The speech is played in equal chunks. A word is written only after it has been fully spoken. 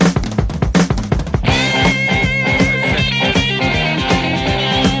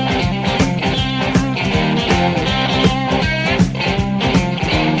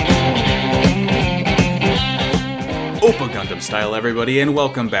Style, everybody, and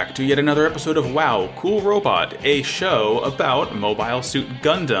welcome back to yet another episode of WoW Cool Robot, a show about Mobile Suit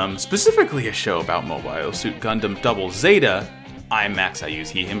Gundam, specifically a show about Mobile Suit Gundam Double Zeta. I'm Max, I use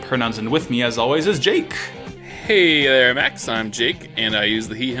he, him pronouns, and with me, as always, is Jake. Hey there, Max, I'm Jake, and I use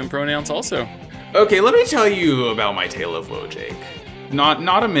the he, him pronouns also. Okay, let me tell you about my tale of woe, Jake.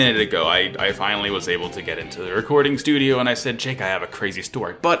 Not a minute ago, I finally was able to get into the recording studio, and I said, Jake, I have a crazy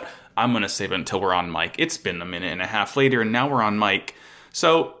story, but I'm going to save it until we're on mic. It's been a minute and a half later, and now we're on mic.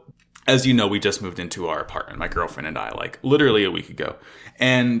 So, as you know, we just moved into our apartment, my girlfriend and I, like, literally a week ago.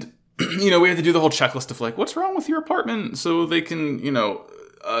 And, you know, we had to do the whole checklist of, like, what's wrong with your apartment? So they can, you know,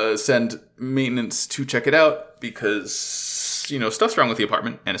 send maintenance to check it out because, you know, stuff's wrong with the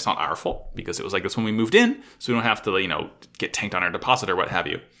apartment, and it's not our fault because it was like this when we moved in, so we don't have to, you know, get tanked on our deposit or what have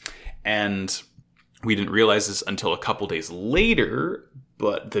you. And we didn't realize this until a couple days later,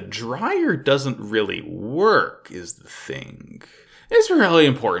 but the dryer doesn't really work is the thing. It's really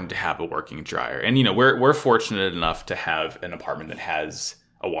important to have a working dryer. And, you know, we're fortunate enough to have an apartment that has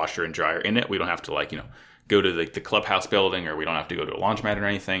a washer and dryer in it. We don't have to, like, you know, go to the clubhouse building, or we don't have to go to a laundromat or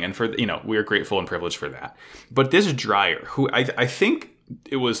anything. And for, you know, we're grateful and privileged for that. But this dryer, who I think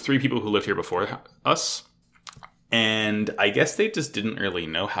it was 3 people who lived here before us, and I guess they just didn't really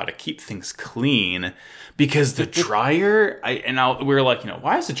know how to keep things clean because the dryer, we were like, you know,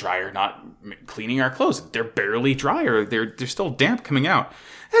 why is the dryer not cleaning our clothes? They're barely dry, or they're still damp coming out.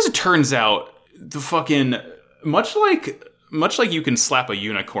 As it turns out, the fucking, much like you can slap a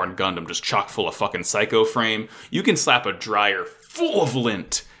unicorn Gundam just chock full of fucking Psycho Frame, you can slap a dryer full of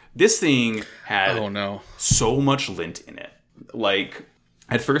lint. This thing had so much lint in it. Like,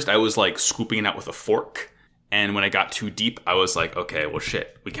 at first I was like scooping it out with a fork. And when I got too deep, I was like, okay, well,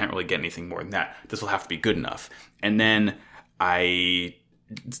 shit, we can't really get anything more than that. This will have to be good enough. And then I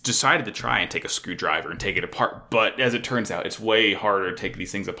decided to try and take a screwdriver and take it apart. But as it turns out, it's way harder to take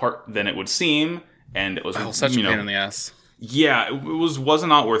these things apart than it would seem. And it was such a pain in the ass. Yeah, it was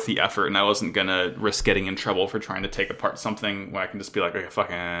not worth the effort, and I wasn't going to risk getting in trouble for trying to take apart something where I can just be like, okay,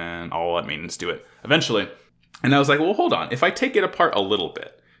 fucking, I'll let maintenance do it eventually. And I was like, well, hold on. If I take it apart a little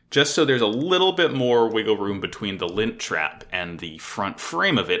bit, just so there's a little bit more wiggle room between the lint trap and the front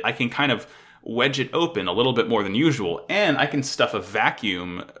frame of it, I can kind of wedge it open a little bit more than usual, and I can stuff a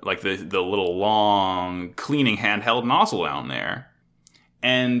vacuum, like the little long cleaning handheld nozzle down there.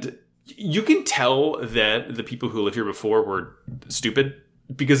 And you can tell that the people who lived here before were stupid,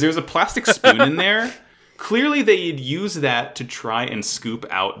 because there's a plastic spoon in there. Clearly they'd use that to try and scoop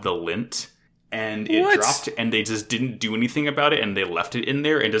out the lint. And it dropped, and they just didn't do anything about it, and they left it in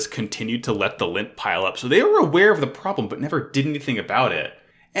there and just continued to let the lint pile up. So they were aware of the problem, but never did anything about it.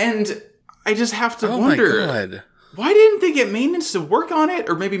 And I just have to wonder, why didn't they get maintenance to work on it?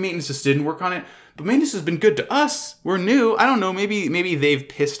 Or maybe maintenance just didn't work on it. But maintenance has been good to us. We're new. I don't know. Maybe they've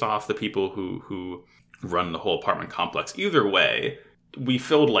pissed off the people who run the whole apartment complex. Either way, we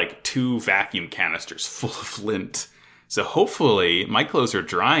filled like 2 vacuum canisters full of lint. So hopefully, my clothes are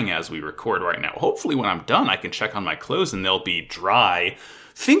drying as we record right now. Hopefully when I'm done, I can check on my clothes and they'll be dry.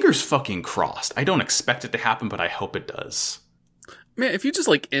 Fingers fucking crossed. I don't expect it to happen, but I hope it does. Man, if you just,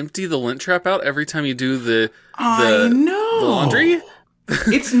 like, empty the lint trap out every time you do the The laundry,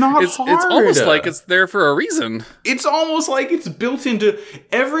 it's not hard. It's almost like it's there for a reason. It's almost like it's built into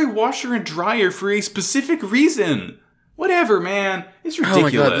every washer and dryer for a specific reason. Whatever, man. It's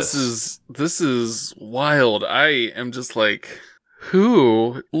ridiculous. Oh my god, this is wild. I am just like,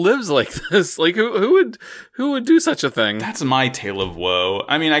 who lives like this? Like, who would do such a thing? That's my tale of woe.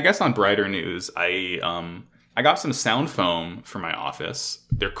 I mean, I guess on brighter news, I got some sound foam for my office.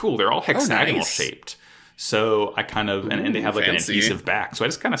 They're cool. They're all hexagonal shaped. So I kind of, and they have like fancy. An adhesive back. So I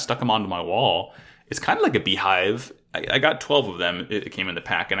just kind of stuck them onto my wall. It's kind of like a beehive. I got 12 of them. It came in the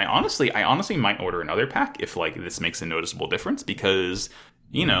pack, and I honestly might order another pack if, like, this makes a noticeable difference, because,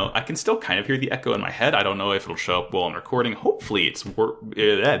 you know, I can still kind of hear the echo in my head. I don't know if it'll show up while I'm recording. Hopefully it's better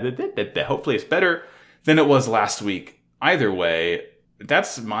than it was last week. Either way,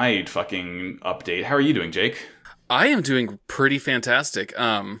 that's my fucking update. How are you doing, Jake? I am doing pretty fantastic.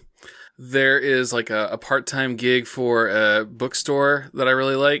 There is like a part-time gig for a bookstore that I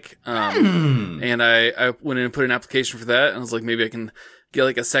really like. And I went in and put an application for that. And I was like, maybe I can get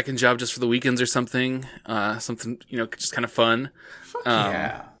like a second job just for the weekends or something. Something, you know, just kind of fun. Fuck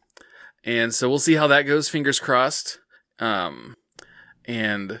yeah. And so we'll see how that goes. Fingers crossed. And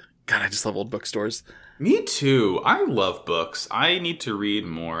God, I just love old bookstores. Me too. I love books. I need to read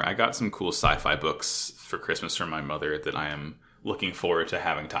more. I got some cool sci-fi books for Christmas from my mother that I am looking forward to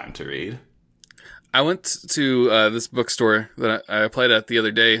having time to read. I went to this bookstore that I applied at the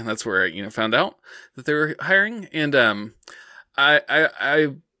other day, and that's where I found out that they were hiring. And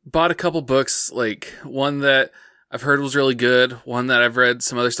I bought a couple books, like one that I've heard was really good, one that I've read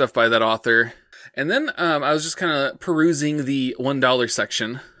some other stuff by that author. And then I was just kind of perusing the $1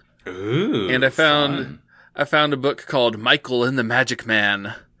 section. Ooh, and I found fun. a book called Michael and the Magic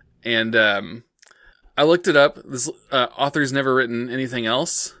Man. And I looked it up. This author's never written anything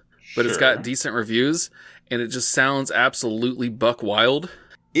else, but it's got decent reviews, and it just sounds absolutely buck wild.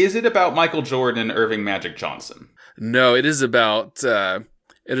 Is it about Michael Jordan and Irving Magic Johnson? No, it is about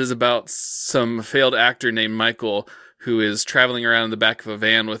some failed actor named Michael who is traveling around in the back of a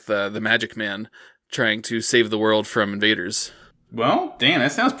van with the Magic Man, trying to save the world from invaders. Well, damn,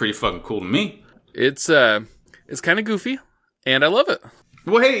 that sounds pretty fucking cool to me. It's kind of goofy, and I love it.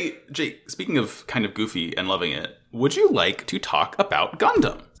 Well, hey, Jake, speaking of kind of goofy and loving it, would you like to talk about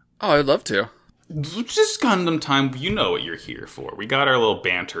Gundam? Oh, I'd love to. Just Gundam time, you know what you're here for. We got our little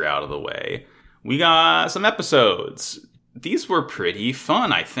banter out of the way. We got some episodes. These were pretty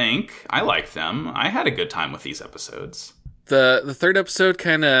fun, I think. I liked them. I had a good time with these episodes. The third episode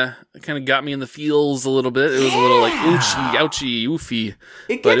kind of got me in the feels a little bit. It was a little like ouchie, ouchie, oofy,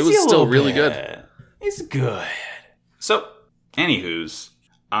 but it was still really good. It's good. So, anywho's,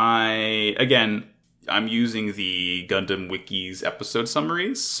 I'm using the Gundam Wiki's episode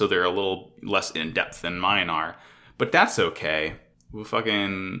summaries, so they're a little less in depth than mine are, but that's okay. We'll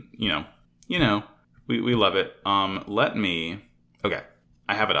fucking, we love it. Okay,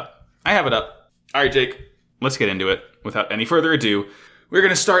 I have it up. All right, Jake, let's get into it. Without any further ado, we're going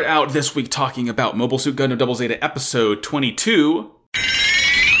to start out this week talking about Mobile Suit Gundam Double Zeta episode 22,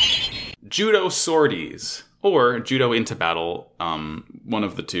 Judo Sorties, or Judo into Battle, one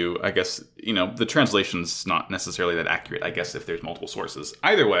of the two. I guess, the translation's not necessarily that accurate, I guess, if there's multiple sources.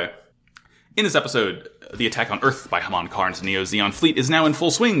 Either way, in this episode, the attack on Earth by Haman Karn's Neo Zeon fleet is now in full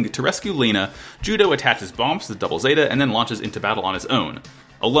swing. To rescue Lena, Judo attaches bombs to the Double Zeta and then launches into battle on his own.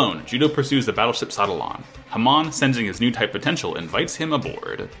 Alone, Judo pursues the battleship Sadalon. Haman, sensing his new type potential, invites him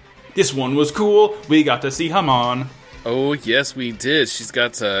aboard. This one was cool. We got to see Haman. Oh yes, we did. She's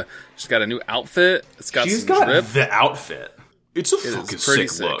got a new outfit. She's got the outfit. It's a fucking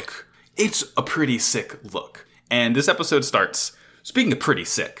sick look. It's a pretty sick look. And this episode starts. Speaking of pretty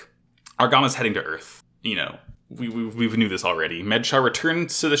sick, Argama's heading to Earth. We knew this already. Medchar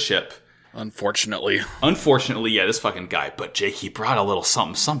returns to the ship. Unfortunately, yeah, this fucking guy. But Jake, he brought a little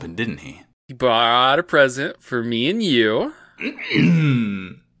something, didn't he? He brought a present for me and you.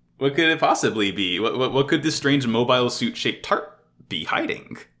 What could it possibly be? What could this strange mobile suit-shaped tarp be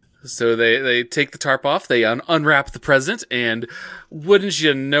hiding? So they take the tarp off, they unwrap the present, and wouldn't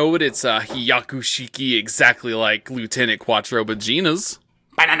you know it, it's a Hyakushiki exactly like Lieutenant Quattro Bagina's.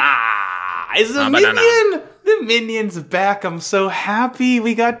 Banana! It's a minion! Banana. The minion's back. I'm so happy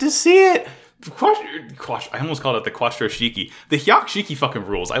we got to see it. I almost called it the Quattro Shiki. The Hyakushiki fucking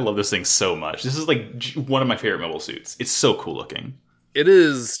rules. I love this thing so much. This is like one of my favorite mobile suits. It's so cool looking. It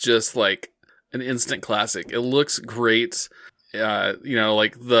is just like an instant classic. It looks great. Like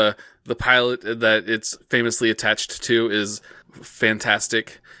the pilot that it's famously attached to is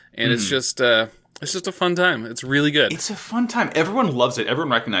fantastic, and it's just a fun time. It's really good. It's a fun time. Everyone loves it.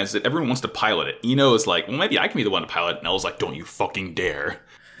 Everyone recognizes it. Everyone wants to pilot it. It's like, well, maybe I can be the one to pilot it. And Elle's like, don't you fucking dare.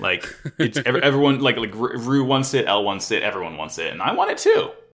 Like, it's everyone, like Rue wants it, Elle wants it, everyone wants it, and I want it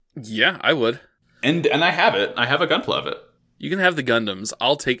too. Yeah, I would. And I have it. I have a Gunpla of it. You can have the Gundams.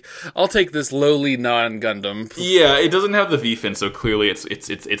 I'll take this lowly non-Gundam. Yeah, it doesn't have the V-fin, so clearly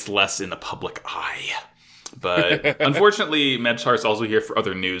it's less in the public eye. But unfortunately, Medchar's also here for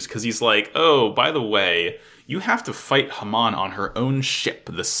other news, because he's like, oh, by the way, you have to fight Haman on her own ship,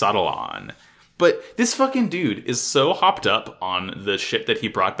 the Sadalon. But this fucking dude is so hopped up on the ship that he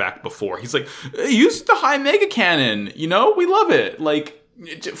brought back before. He's like, use the high mega cannon, we love it. Like,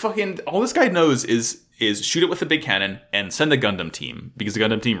 fucking, all this guy knows is shoot it with a big cannon and send the Gundam team, because the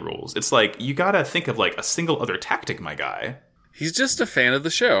Gundam team rules. It's like, you gotta think of like a single other tactic, my guy. He's just a fan of the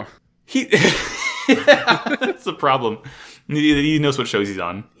show. That's the problem. He knows what shows he's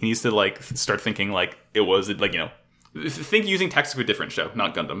on. He needs to like start thinking like it was like, think using tactics of a different show,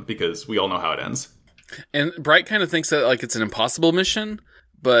 not Gundam, because we all know how it ends. And Bright kind of thinks that like it's an impossible mission,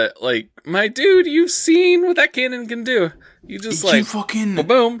 but like, my dude, you've seen what that cannon can do. You just like fucking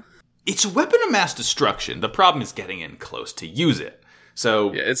boom. It's a weapon of mass destruction. The problem is getting in close to use it.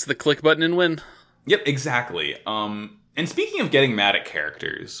 So yeah, it's the click button and win. Yep, exactly. And speaking of getting mad at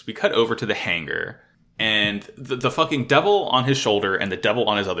characters, we cut over to the hangar, and the fucking devil on his shoulder and the devil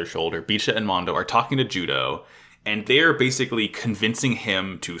on his other shoulder, Bisha and Mondo, are talking to Judo, and they're basically convincing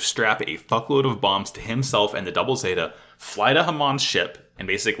him to strap a fuckload of bombs to himself and the Double Zeta, fly to Haman's ship, and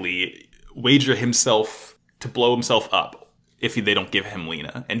basically wager himself to blow himself up. if they don't give him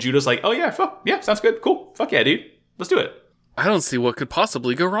Lena. And Judo's like, oh yeah, fuck, yeah, sounds good, cool, fuck yeah, dude, let's do it. I don't see what could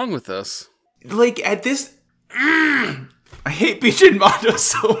possibly go wrong with this. Like, at this... I hate Peach and Mondo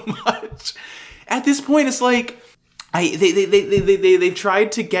so much. At this point, it's like... They've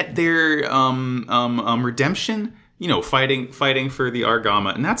tried to get their redemption, you know, fighting for the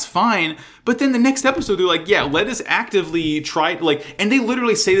Argama, and that's fine. But then the next episode, they're like, yeah, let us actively try, like, and they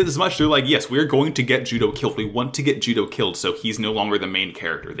literally say that as much. They're like, yes, we're going to get Judo killed. We want to get Judo killed, so he's no longer the main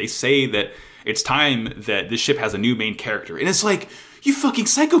character. They say that it's time that this ship has a new main character, and it's like, you fucking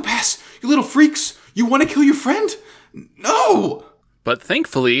psychopaths, you little freaks, you want to kill your friend? No! But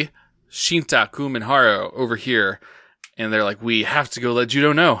thankfully, Shinta, Kum, and Haro over here, and they're like, we have to go let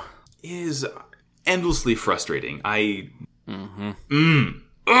Judo know. Is endlessly frustrating. Oh,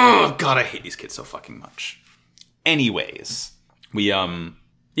 God, I hate these kids so fucking much. Anyways, we, you know,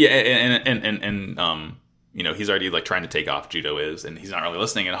 he's already, like, trying to take off, Judo is, and he's not really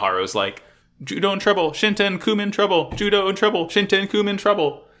listening, and Haru's like, Judo in trouble, Shinta and Kum in trouble, Judo in trouble, Shinta and Kum in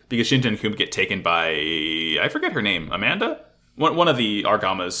trouble. Because Shinta and Kum get taken by, I forget her name, Amanda? One of the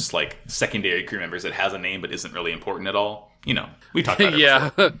Argama's, like, secondary crew members that has a name but isn't really important at all. You know, we talked about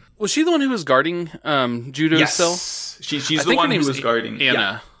it before. Was she the one who was guarding Judo's cell? She's the one who was guarding...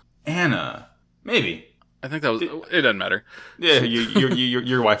 Anna. Yeah. Anna. Maybe. I think that was... It doesn't matter. Yeah,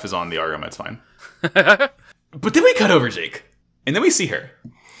 your wife is on the Argama, it's fine. But then we cut over Jake. And then we see her.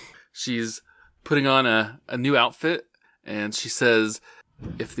 She's putting on a new outfit. And she says,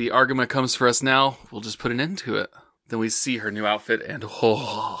 if the Argama comes for us now, we'll just put an end to it. Then we see her new outfit and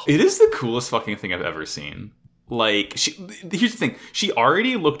It is the coolest fucking thing I've ever seen. Like, here's the thing. She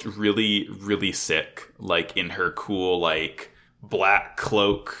already looked really, really sick, like, in her cool, like, black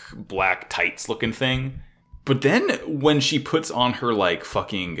cloak, black tights looking thing. But then when she puts on her, like,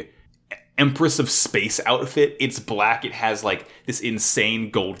 fucking Empress of Space outfit, it's black. It has, like, this insane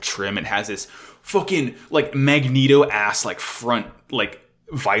gold trim. It has this fucking, like, Magneto-ass, like, front, like,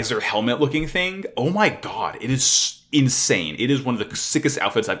 visor helmet looking thing. Oh my God. It is insane. It is one of the sickest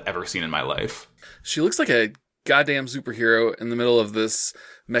outfits I've ever seen in my life. She looks like a goddamn superhero in the middle of this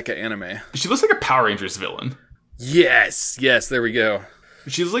mecha anime. She looks like a Power Rangers villain. Yes, there we go.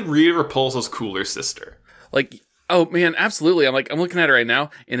 She's like Rita Repulsa's cooler sister. Like, oh man, absolutely. I'm looking at her right now,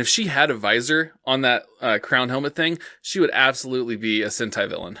 and if she had a visor on that crown helmet thing, she would absolutely be a Sentai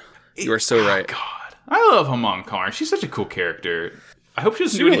villain. You are so right. God, I love Hamon Karn. She's such a cool character. I hope she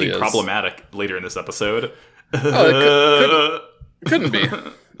doesn't do anything problematic later in this episode. Oh, it couldn't be.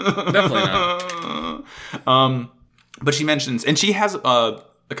 Definitely not. But she mentions, and she has a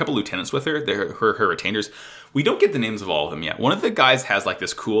couple lieutenants with her. They're her retainers. We don't get the names of all of them yet. One of the guys has like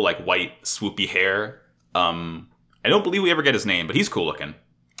this cool, like white swoopy hair. I don't believe we ever get his name, but he's cool looking.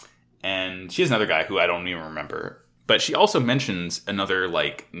 And she has another guy who I don't even remember. But she also mentions another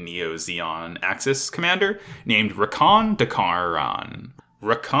like Neo Zeon Axis commander named Rakan Dakaran.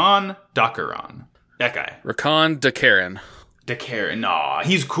 Rakan Dakaran. That guy. Rakan Dakaran. Dakaran. Nah,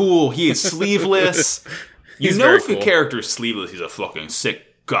 he's cool. He is sleeveless. You know if the character's sleeveless, he's a fucking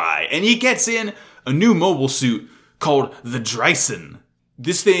sick guy. And he gets in a new mobile suit called the Dryson.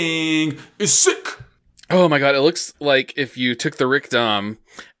 This thing is sick. Oh my God, it looks like if you took the Rick Dom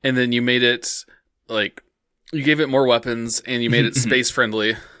and then you made it like you gave it more weapons and you made it space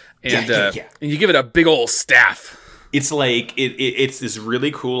friendly and and you give it a big old staff. It's like it's this really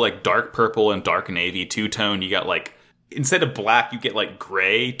cool like dark purple and dark navy two-tone. You got like instead of black, you get like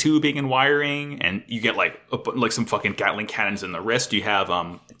gray tubing and wiring, and you get like some fucking Gatling cannons in the wrist. You have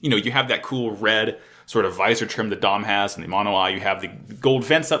you have that cool red sort of visor trim that Dom has and the mono eye. You have the gold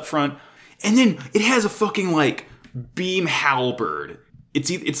vents up front, and then it has a fucking like beam halberd.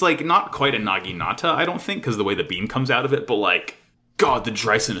 It's like not quite a Naginata, I don't think, because the way the beam comes out of it, but like, God, the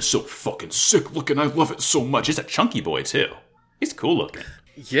Dryson is so fucking sick looking. I love it so much. It's a chunky boy too. He's cool looking.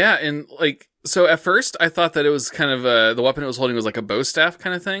 Yeah, and like, so at first I thought that it was kind of the weapon it was holding was like a bow staff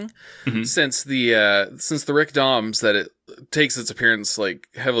kind of thing. Mm-hmm. Since the Rick Doms that it takes its appearance like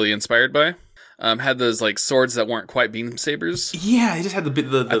heavily inspired by, had those like swords that weren't quite beam sabers. Yeah, it just had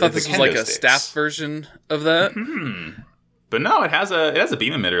the I thought this was like a staff version of that. Mm-hmm. But no, it has a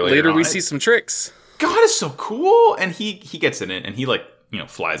beam emitter. Later we see some tricks. God, it's so cool, and he gets in it, and he like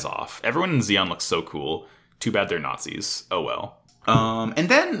flies off. Everyone in Zeon looks so cool. Too bad they're Nazis. Oh well. And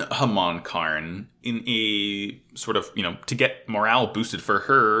then Hamon Karn, in a sort of to get morale boosted for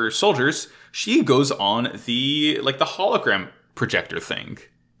her soldiers, she goes on the hologram projector thing,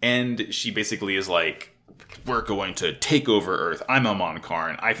 and she basically is like, "We're going to take over Earth. I'm Hamon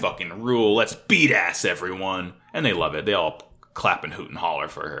Karn. I fucking rule. Let's beat ass, everyone." And they love it. They all clap and hoot and holler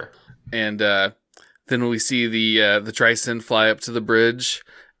for her. And Then we see the Dryson fly up to the bridge,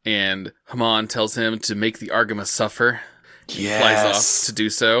 and Hamon tells him to make the Argama suffer. He flies off to do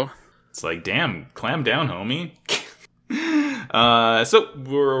so. It's like, damn, clam down, homie. So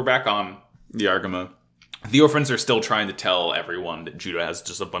we're back on the Argama. The orphans are still trying to tell everyone that Judo has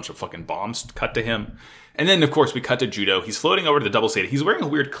just a bunch of fucking bombs cut to him. And then, of course, we cut to Judo. He's floating over to the Double Zeta. He's wearing a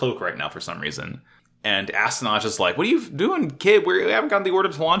weird cloak right now for some reason. And Astanage is like, what are you doing, kid? We haven't gotten the order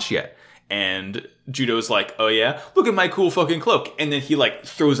to launch yet. And Judo's like, oh yeah? Look at my cool fucking cloak. And then he like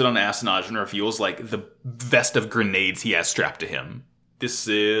throws it on Astanage and reveals like the vest of grenades he has strapped to him. This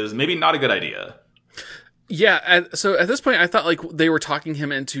is maybe not a good idea. Yeah, so at this point I thought like they were talking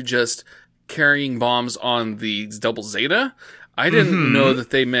him into just carrying bombs on the Double Zeta. I didn't know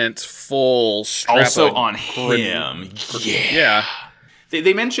that they meant full strap also on him. Yeah.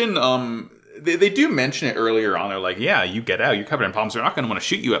 They mention They do mention it earlier on. They're like, yeah, you get out. You're covered in bombs. They're not going to want to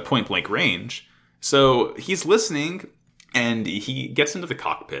shoot you at point blank range. So he's listening, and he gets into the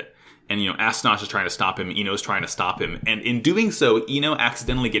cockpit. And, Astanage is trying to stop him. Eno's trying to stop him. And in doing so, Eno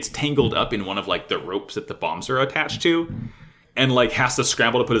accidentally gets tangled up in one of, like, the ropes that the bombs are attached to. And, like, has to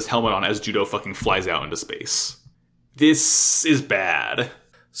scramble to put his helmet on as Judo fucking flies out into space. This is bad.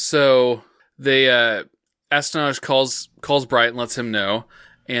 So they, Astanage calls Bright and lets him know.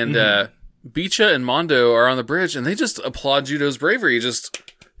 And, Bicha and Mondo are on the bridge, and they just applaud Judo's bravery.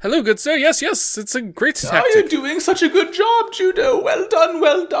 Just, hello, good sir. Yes, it's a great tactic. You're doing such a good job, Judo. Well done,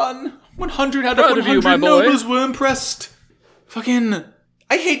 well done. 100 out of 100 you, my boy. nobles were impressed. Fucking,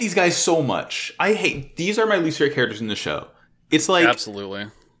 I hate these guys so much. These are my least favorite characters in the show. It's like, absolutely.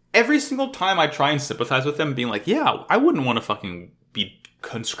 Every single time I try and sympathize with them, being like, yeah, I wouldn't want to fucking be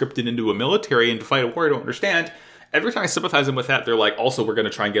conscripted into a military and to fight a war I don't understand. Every time I sympathize them with that, they're like, also, we're going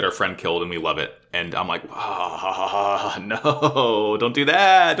to try and get our friend killed, and we love it. And I'm like, no, don't do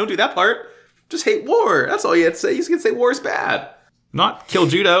that. Don't do that part. Just hate war. That's all you have to say. You can say war is bad. Not kill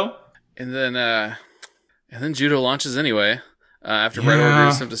Judo. And then Judo launches anyway, after Bright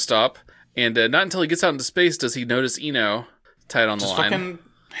orders him to stop. And not until he gets out into space does he notice Eno tied on the line. Just fucking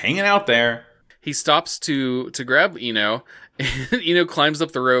hanging out there. He stops to grab Eno, and Eno climbs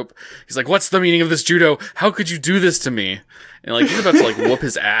up the rope. He's like, what's the meaning of this, Judo? How could you do this to me? And like, he's about to like whoop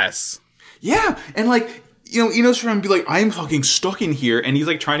his ass. Yeah, and like, Eno's trying to be like, I'm fucking stuck in here, and he's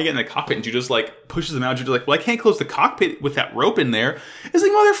like trying to get in the cockpit, and Judo's like, pushes him out. Judo's like, well, I can't close the cockpit with that rope in there. It's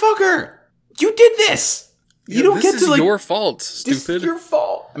like, motherfucker, you did this! You don't get to like... This is your fault, stupid. This is your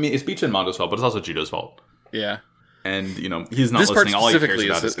fault. I mean, it's Bicha and Mondo's fault, but it's also Judo's fault. Yeah. And, he's not this listening. All he cares specifically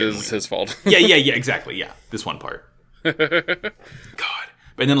about is his fault. yeah, exactly. Yeah, this one part. God.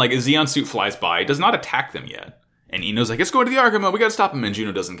 But then, like, a Zeon suit flies by, does not attack them yet. And Eno's like, let's go to the Argama, we gotta stop him. And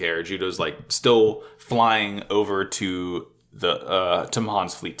Juno doesn't care. Judo's, like, still flying over to the to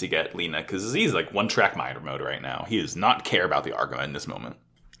Mahan's fleet to get Lena, because he's, like, one-track mind mode right now. He does not care about the Argama in this moment.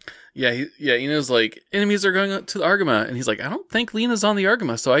 Yeah, Eno's like, enemies are going to the Argama. And he's like, I don't think Lena's on the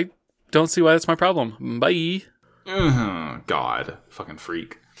Argama, so I don't see why that's my problem. Bye. God. Fucking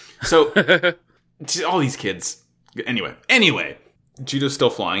freak. So, all these kids. Anyway, Judo's still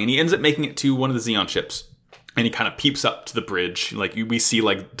flying, and he ends up making it to one of the Zeon ships. And he kind of peeps up to the bridge. Like, we see,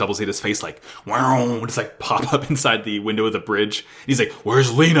 like, Double Zeta's face, like, wow, just, like, pop up inside the window of the bridge. And he's like,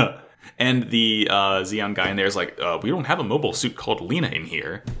 where's Lena? And the Zeon guy in there is like, we don't have a mobile suit called Lena in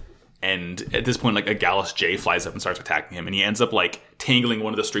here. And at this point, like, a Gallus J flies up and starts attacking him. And he ends up, like, tangling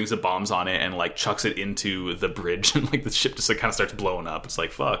one of the strings of bombs on it and, like, chucks it into the bridge. And, like, the ship just, like, kind of starts blowing up. It's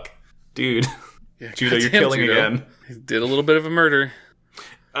like, fuck. Dude. Yeah, Judo, you're killing Judo. again. He did a little bit of a murder.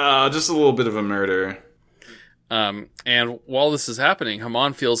 Just a little bit of a murder. And while this is happening,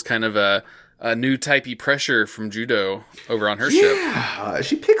 Hamon feels kind of a new typey pressure from Judo over on her ship. Yeah,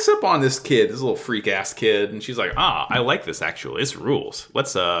 she picks up on this kid, this little freak-ass kid, and she's like, I like this, actually. This rules.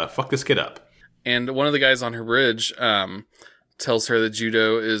 Let's fuck this kid up. And one of the guys on her bridge tells her that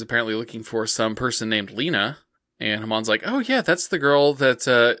Judo is apparently looking for some person named Lena. And Hamon's like, oh yeah, that's the girl that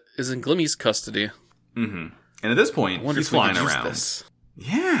is in Glimmy's custody. Mm-hmm. And at this point, he's flying around.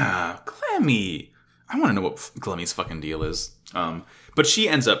 Yeah, Glimmy. I want to know what Glimmy's fucking deal is. But she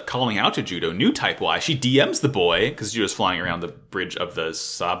ends up calling out to Judo, new type Y. She DMs the boy, because Judo's flying around the bridge of the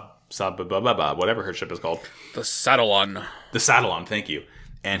whatever her ship is called. The Satellon. The Satellon, thank you.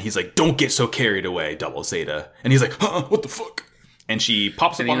 And he's like, don't get so carried away, Double Zeta. And he's like, what the fuck? And she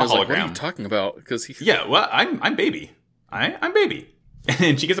pops up on the hologram. Like, what are you talking about? Because Yeah, well, I'm baby. I'm baby.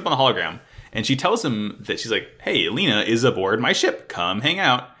 And she gets up on the hologram, and she tells him that she's like, hey, Lena is aboard my ship. Come hang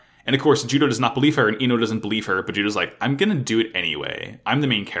out. And of course, Judo does not believe her, and Eno doesn't believe her, but Judo's like, I'm gonna do it anyway. I'm the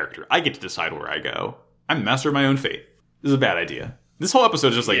main character. I get to decide where I go. I'm the master of my own fate. This is a bad idea. This whole episode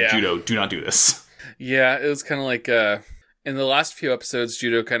is just like, Judo, do not do this. Yeah, it was kind of like in the last few episodes,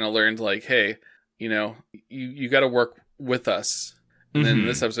 Judo kind of learned like, hey, you got to work with us. And then in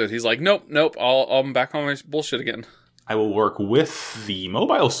this episode, he's like, nope, I'm back on my bullshit again. I will work with the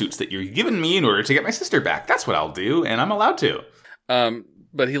mobile suits that you're giving me in order to get my sister back. That's what I'll do, and I'm allowed to.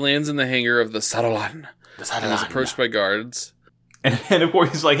 But he lands in the hangar of the Saralan. And is approached by guards. And of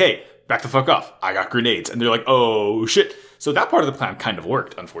course, he's like, hey, back the fuck off. I got grenades. And they're like, oh, shit. So that part of the plan kind of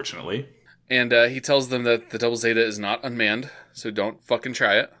worked, unfortunately. And he tells them that the Double Zeta is not unmanned, so don't fucking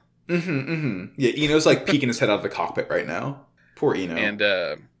try it. Yeah, Eno's like peeking his head out of the cockpit right now. Poor Eno.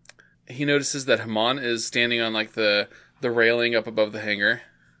 And he notices that Haman is standing on like the railing up above the hangar.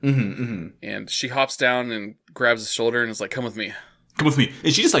 And she hops down and grabs his shoulder and is like, come with me. Come with me.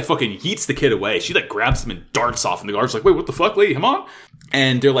 And she just like fucking yeets the kid away. She like grabs him and darts off. And the guard's like, wait, what the fuck, lady? Come on.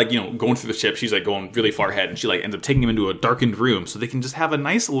 And they're like, going through the ship. She's like going really far ahead. And she like ends up taking him into a darkened room so they can just have a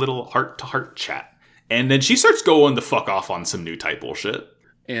nice little heart-to-heart chat. And then she starts going the fuck off on some new type bullshit.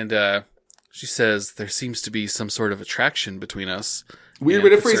 And she says there seems to be some sort of attraction between us. Weird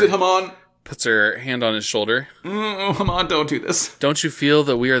way to phrase it, Haman. Puts her hand on his shoulder. Haman, don't do this. Don't you feel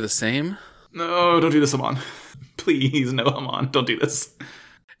that we are the same? No, don't do this, Haman. Please, no, Haman, don't do this.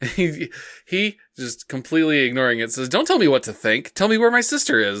 He just completely ignoring it says, don't tell me what to think. Tell me where my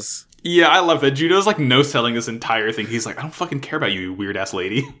sister is. Yeah, I love that. Judo's like no-selling this entire thing. He's like, I don't fucking care about you weird-ass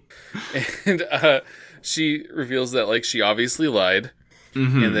lady. And she reveals that like she obviously lied.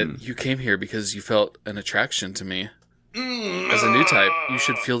 And that you came here because you felt an attraction to me. As a new type, you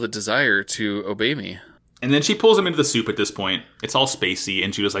should feel the desire to obey me. And then she pulls him into the soup at this point. It's all spacey,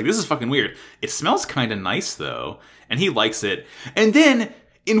 and Judo's like, this is fucking weird. It smells kind of nice, though. And he likes it. And then,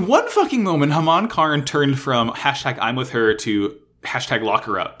 in one fucking moment, Haman Karn turned from hashtag I'm with her to hashtag lock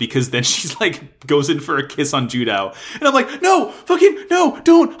her up. Because then she's like, goes in for a kiss on Judo. And I'm like, no, fucking, no,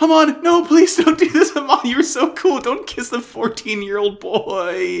 don't, Haman, no, please don't do this, Haman. You're so cool. Don't kiss the 14-year-old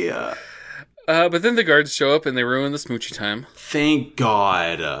boy. But then the guards show up and they ruin the smoochy time. Thank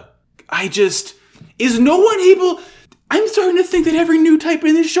God. Is no one able... I'm starting to think that every new type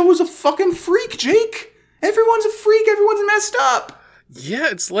in this show is a fucking freak, Jake. Everyone's a freak. Everyone's messed up. Yeah,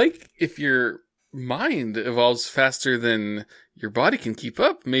 it's like if your mind evolves faster than your body can keep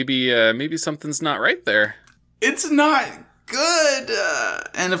up, maybe something's not right there. It's not good.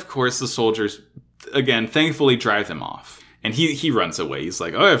 And of course, the soldiers, again, thankfully drive them off. And he runs away. He's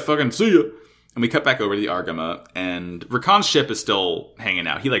like, oh, fucking see ya. And we cut back over to the Argama, and Rakan's ship is still hanging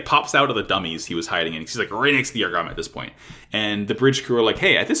out. He, like, pops out of the dummies he was hiding in. He's, like, right next to the Argama at this point. And the bridge crew are like,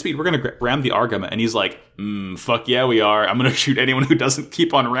 hey, at this speed, we're going to ram the Argama. And he's like, fuck yeah, we are. I'm going to shoot anyone who doesn't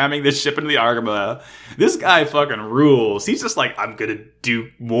keep on ramming this ship into the Argama. This guy fucking rules. He's just like, I'm going to do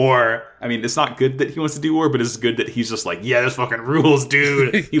more. I mean, it's not good that he wants to do more, but it's good that he's just like, yeah, this fucking rules,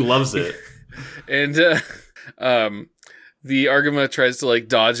 dude. He loves it. And, the Argama tries to, like,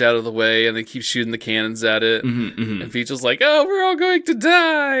 dodge out of the way, and they keep shooting the cannons at it. And Feature's like, oh, we're all going to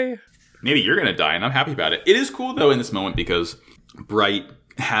die! Maybe you're going to die, and I'm happy about it. It is cool, though, in this moment, because Bright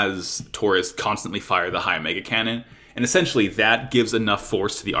has Taurus constantly fire the high mega cannon, and essentially that gives enough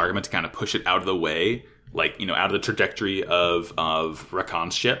force to the Argama to kind of push it out of the way, like, out of the trajectory of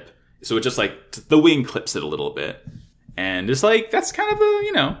Rakan's ship. So it just, like, the wing clips it a little bit. And it's like, that's kind of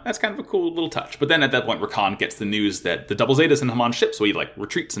a cool little touch. But then at that point, Rakan gets the news that the Double Zeta's in Haman's ship, so he, like,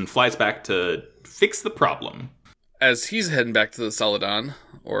 retreats and flies back to fix the problem. As he's heading back to the Saladan,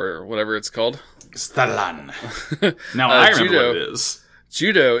 or whatever it's called. Saladan. Now I remember what it is.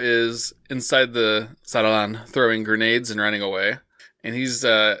 Judo is inside the Saladan, throwing grenades and running away. And he's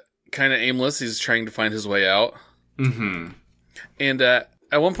kind of aimless. He's trying to find his way out. And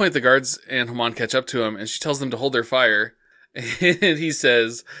at one point, the guards and Haman catch up to him, and she tells them to hold their fire. And he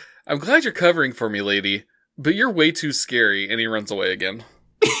says, I'm glad you're covering for me, lady, but you're way too scary. And he runs away again.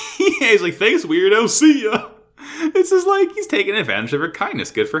 Yeah, he's like, thanks, weirdo, see ya. It's just like, he's taking advantage of her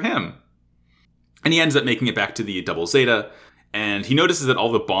kindness. Good for him. And he ends up making it back to the Double Zeta, and he notices that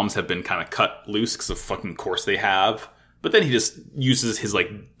all the bombs have been kind of cut loose, because of fucking course they have. But then he just uses his, like,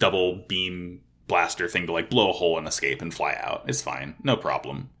 double beam blaster thing to, like, blow a hole and escape and fly out. It's fine. No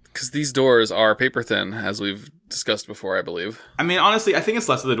problem. Because these doors are paper thin, as we've discussed before, I believe. I mean, honestly, I think it's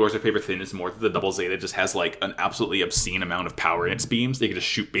less that the doors are paper thin. It's more that the Double Zeta just has, like, an absolutely obscene amount of power in its beams. They can just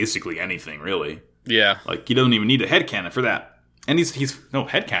shoot basically anything, really. Yeah. Like, you don't even need a head cannon for that. And he's no,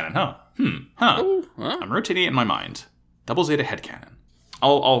 head cannon, huh? Oh, huh? I'm rotating it in my mind. Double Zeta head cannon.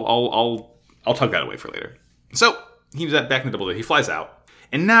 I'll tug that away for later. So, he's back in the Double Zeta. He flies out.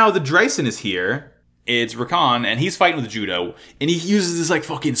 And now the Dryson is here. It's Rakan, and he's fighting with Judo. And he uses this, like,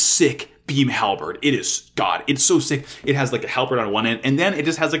 fucking sick beam halberd. It is, God, it's so sick. It has like a halberd on one end, and then it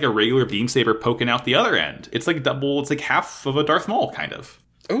just has like a regular beam saber poking out the other end. It's like double, it's like half of a Darth Maul, kind of.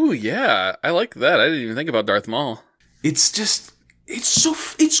 Oh, yeah. I like that. I didn't even think about Darth Maul. It's just,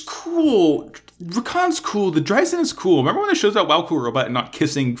 it's cool. Rakan's cool. The Dryzen is cool. Remember when it shows out Wow Cool Robot not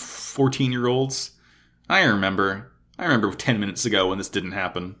kissing 14-year-olds? I remember 10 minutes ago when this didn't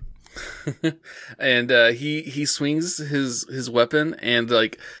happen. And he swings his weapon and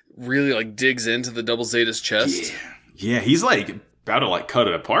like really like digs into the Double Zeta's chest. Yeah, he's like about to like cut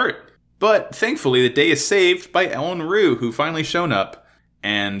it apart. But thankfully the day is saved by Ellen Rue, who finally shown up.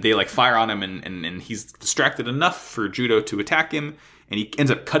 And they like fire on him, and he's distracted enough for Judo to attack him. And he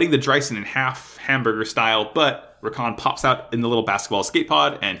ends up cutting the Dryzen in half, hamburger style. But Rakan pops out in the little basketball escape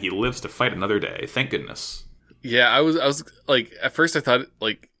pod, and he lives to fight another day. Thank goodness. Yeah, I was like, at first I thought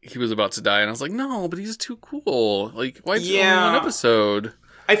like he was about to die, and I was like, no, but he's too cool. Like, why only one episode?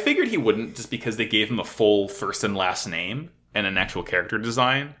 I figured he wouldn't, just because they gave him a full first and last name and an actual character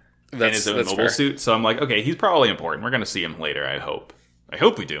design and his own mobile suit. So I'm like, okay, he's probably important. We're gonna see him later, I hope. I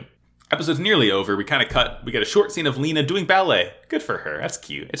hope we do. Episode's nearly over. We kind of we get a short scene of Lena doing ballet. Good for her. That's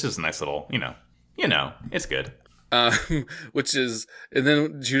cute. It's just a nice little, you know, it's good. Which is, and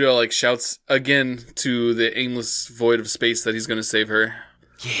then Judo like shouts again to the aimless void of space that he's going to save her.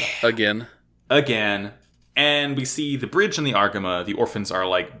 Yeah. Again. And we see the bridge and the Argama. The orphans are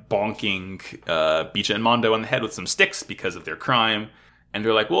like bonking Bicha and Mondo on the head with some sticks because of their crime. And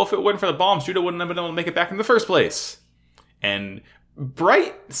they're like, well, if it weren't for the bombs, Judo wouldn't have been able to make it back in the first place. And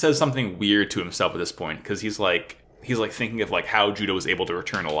Bright says something weird to himself at this point, because he's like thinking of like how Judo was able to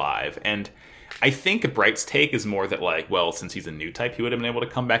return alive. And I think Bright's take is more that like, well, since he's a new type, he would have been able to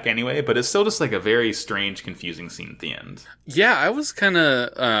come back anyway. But it's still just like a very strange, confusing scene at the end. Yeah, I was kind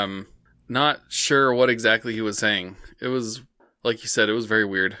of not sure what exactly he was saying. It was, like you said, it was very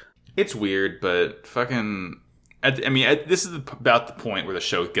weird. It's weird, but fucking... this is about the point where the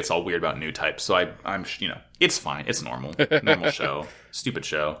show gets all weird about new types, so I'm it's fine. It's normal. Normal show. Stupid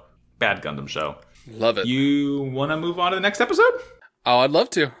show. Bad Gundam show. Love it. You want to move on to the next episode? Oh, I'd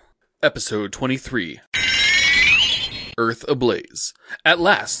love to. Episode 23. Earth Ablaze. At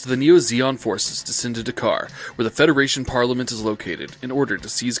last, the Neo-Zeon forces descend to Dakar, where the Federation Parliament is located, in order to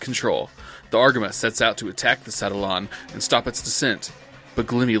seize control. The Argama sets out to attack the Satellon and stop its descent, but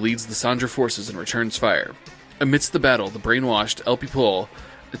Glimmy leads the Sandra forces and returns fire. Amidst the battle, the brainwashed El People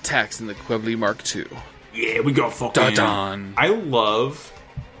attacks in the Quebli Mark II. Yeah, we got fucking... Dun-dun. I love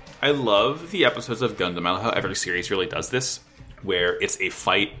the episodes of Gundam. I love how every series really does this, where it's a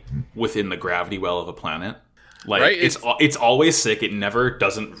fight within the gravity well of a planet. Like, right? It's always sick. It never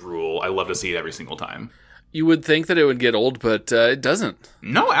doesn't rule. I love to see it every single time. You would think that it would get old, but it doesn't.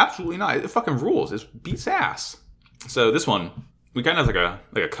 No, absolutely not. It fucking rules. It beats ass. So this one, we kind of have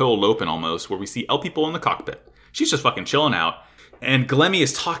like a co-Lopen almost, where we see El People in the cockpit. She's just fucking chilling out, and Glemmy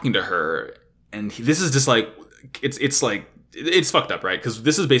is talking to her, and this is just like, it's fucked up, right? Because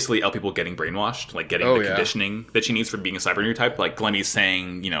this is basically El People getting brainwashed, like getting conditioning that she needs for being a cyber new type. Like Glemmy's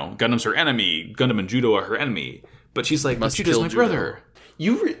saying, Gundam's her enemy, Gundam and Judo are her enemy, but she's like, but Judo's my brother.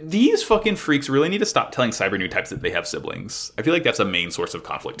 These fucking freaks really need to stop telling cyber new types that they have siblings. I feel like that's a main source of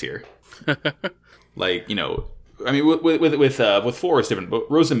conflict here. Like, I mean, with 4 it's different. But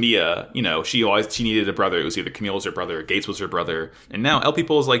Rosamia, she needed a brother. It was either Camille was her brother, or Gates was her brother, and now El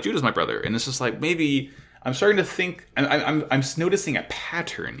People is like, Judo's my brother, and it's just like, maybe I'm starting to think I'm noticing a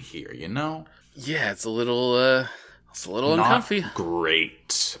pattern here. Yeah, it's a little uncomfy.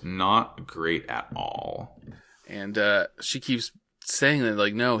 Not great at all. And she keeps saying that,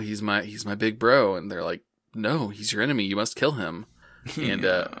 like, no, he's my big bro, and they're like, no, he's your enemy. You must kill him. And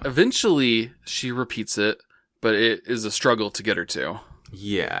eventually she repeats it. But it is a struggle to get her to.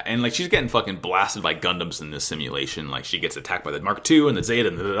 Yeah, and like she's getting fucking blasted by Gundams in this simulation. Like she gets attacked by the Mark II and the Zeta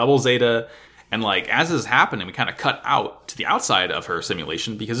and the Double Zeta. And like as this is happening, we kind of cut out to the outside of her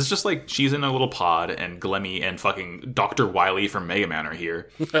simulation because it's just like she's in a little pod and Glemmy and fucking Dr. Wily from Mega Man are here.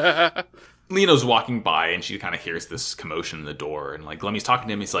 Leno's walking by and she kind of hears this commotion in the door. And like Glemmy's talking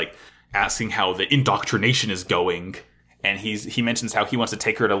to him. He's like asking how the indoctrination is going. And he mentions how he wants to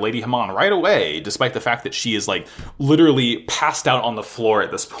take her to Lady Haman right away, despite the fact that she is, like, literally passed out on the floor at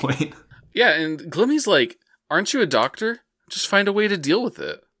this point. Yeah, and Glemmy's like, aren't you a doctor? Just find a way to deal with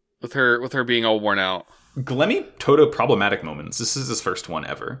it. With her being all worn out. Glemmy, Toto problematic moments. This is his first one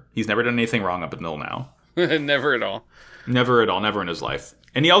ever. He's never done anything wrong up until now. Never at all. Never at all. Never in his life.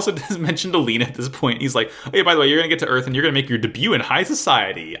 And he also does mention to Lena at this point. He's like, oh, yeah, by the way, you're going to get to Earth and you're going to make your debut in high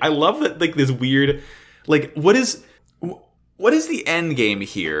society. I love that, like, this weird... Like, what is the end game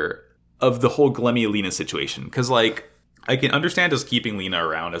here of the whole Glemmy Lena situation? Because, like, I can understand us keeping Lena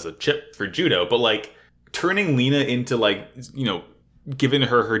around as a chip for judo, but like turning Lena into like, you know, giving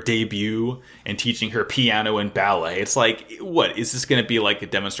her debut and teaching her piano and ballet. It's like, what is this going to be like a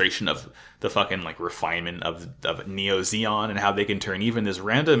demonstration of the fucking like refinement of Neo Zeon and how they can turn even this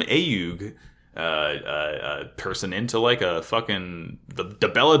random Ayug person into like a fucking the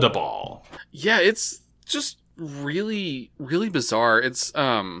Bella de Ball. Yeah, it's just really, really bizarre. It's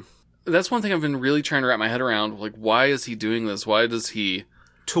that's one thing I've been really trying to wrap my head around. Like, why is he doing this? Why does he?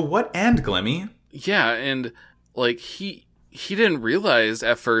 To what end, Glemmy? Yeah, and like he didn't realize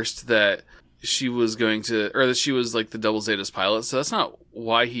at first that she was going to, or that she was like the Double Zeta's pilot. So that's not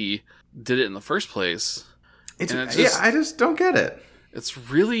why he did it in the first place. I just don't get it. It's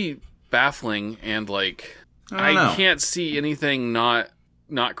really baffling, and like I can't see anything not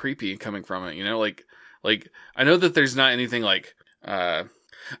creepy coming from it. You know, like I know that there's not anything like I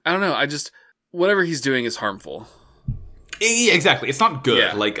don't know. I just whatever he's doing is harmful. Yeah, exactly. It's not good.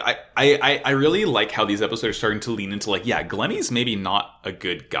 Yeah. Like I really like how these episodes are starting to lean into like, yeah, Glemmy's maybe not a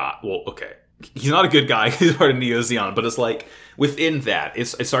good guy. Well, okay, he's not a good guy. He's part of Neo Zeon, but it's like within that,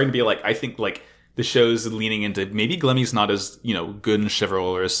 it's starting to be like, I think like the show's leaning into maybe Glemmy's not as, you know, good and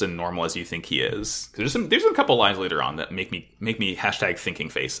chivalrous and normal as you think he is. There's a couple lines later on that make me hashtag thinking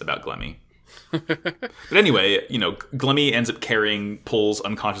face about Glemmy. But anyway, you know, Glemmy ends up pulls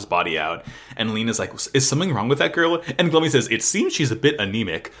unconscious body out, and Lena's like, is something wrong with that girl? And Glemmy says, it seems she's a bit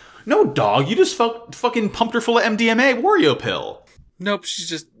anemic. No, dog, you just fucking pumped her full of MDMA Wario pill. Nope, she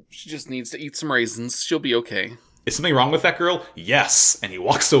just needs to eat some raisins. She'll be okay. Is something wrong with that girl? Yes. And he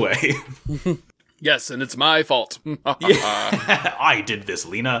walks away. Yes, and it's my fault. I did this,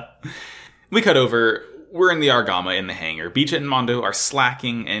 Lena. We cut over. We're in the Argama in the hangar. Beach and Mondo are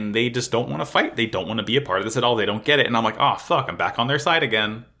slacking, and they just don't want to fight. They don't want to be a part of this at all. They don't get it. And I'm like, oh, fuck, I'm back on their side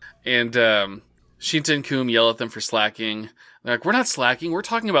again. And Shinta and Coom yell at them for slacking. They're like, we're not slacking. We're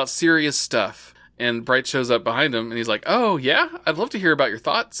talking about serious stuff. And Bright shows up behind him, and he's like, oh, yeah? I'd love to hear about your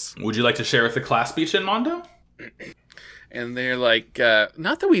thoughts. Would you like to share with the class, Beach and Mondo? And they're like,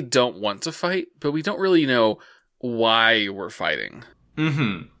 not that we don't want to fight, but we don't really know why we're fighting.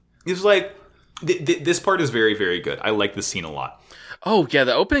 Mm-hmm. It's like, this part is very, very good. I like this scene a lot. Oh, yeah,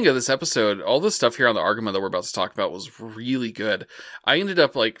 the opening of this episode, all the stuff here on the Argama that we're about to talk about was really good. I ended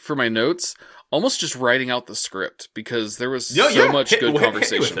up, like, for my notes, almost just writing out the script, because there was so much good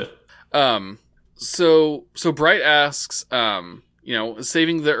conversation. So Bright asks, you know, is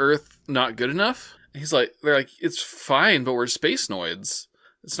saving the Earth not good enough? They're like, it's fine, but we're space noids.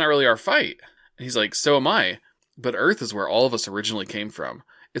 It's not really our fight. And he's like, so am I. But Earth is where all of us originally came from.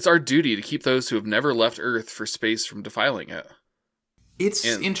 It's our duty to keep those who have never left Earth for space from defiling it. It's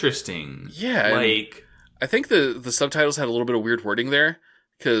interesting. Yeah. Like, I think the subtitles had a little bit of weird wording there,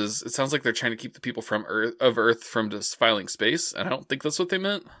 because it sounds like they're trying to keep the people from Earth from defiling space, and I don't think that's what they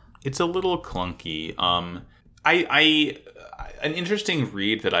meant. It's a little clunky. An interesting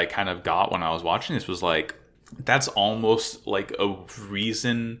read that I kind of got when I was watching this was like, that's almost like a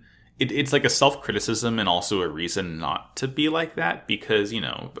reason. It's like a self-criticism and also a reason not to be like that, because, you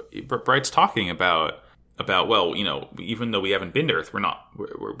know, Bright's talking about, well, you know, even though we haven't been to Earth,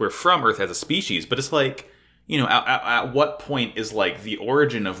 we're from Earth as a species, but it's like, you know, at what point is like the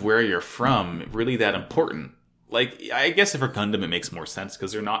origin of where you're from really that important? Like, I guess for Gundam it makes more sense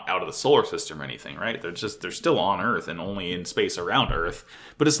because they're not out of the solar system or anything, right? They're still on Earth and only in space around Earth.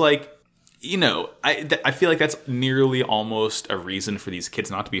 But it's like, you know, I feel like that's nearly almost a reason for these kids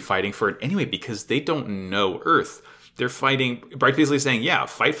not to be fighting for it anyway, because they don't know Earth. They're fighting, Bright basically saying, yeah,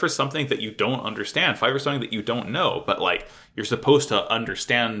 fight for something that you don't understand. Fight for something that you don't know. But, like, you're supposed to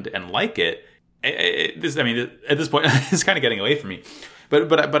understand and like it. At this point, it's kind of getting away from me.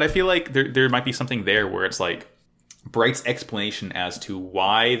 But I feel like there might be something there where it's like Bright's explanation as to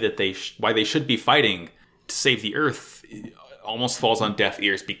why they should be fighting to save the Earth almost falls on deaf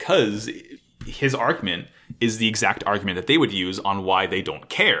ears, because his argument is the exact argument that they would use on why they don't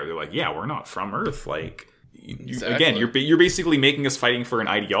care. They're like, yeah, we're not from Earth. Like, exactly. Again, you're basically making us fighting for an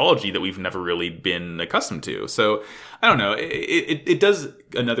ideology that we've never really been accustomed to. So I don't know. It does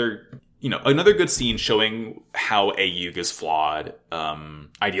another good scene showing how Ayug is flawed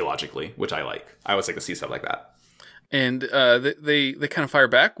ideologically, which I like. I always like to see stuff like that. And they kind of fire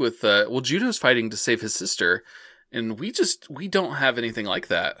back with, well, Judo's fighting to save his sister, and we don't have anything like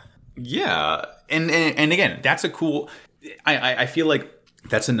that. Yeah, and again, that's a cool. I feel like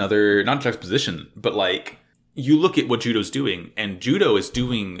that's another, not juxtaposition, but like you look at what Judo's doing, and Judo is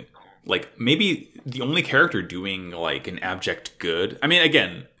doing like maybe the only character doing like an abject good. I mean,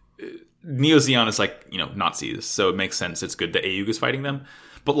 again, Neo Zeon is like, you know, Nazis, so it makes sense. It's good that Ayug is fighting them.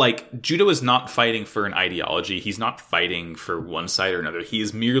 But like, Judo is not fighting for an ideology. He's not fighting for one side or another. He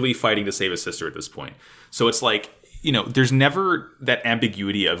is merely fighting to save his sister at this point. So it's like, you know, there's never that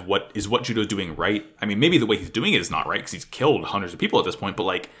ambiguity of what Judo's doing right. I mean, maybe the way he's doing it is not right because he's killed hundreds of people at this point, but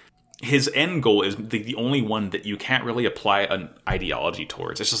like, his end goal is the only one that you can't really apply an ideology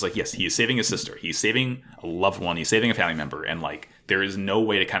towards. It's just like, yes, he is saving his sister. He's saving a loved one. He's saving a family member. And like, there is no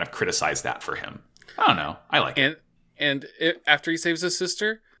way to kind of criticize that for him. I don't know. I like it. And after he saves his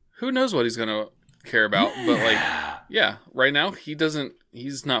sister, who knows what he's going to care about. But like, yeah, right now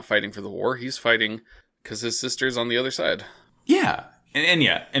he's not fighting for the war. He's fighting because his sister's on the other side. Yeah.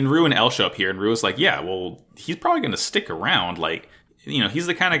 And Rue and Elle show up here. And Rue is like, yeah, well, he's probably going to stick around. Like, you know, he's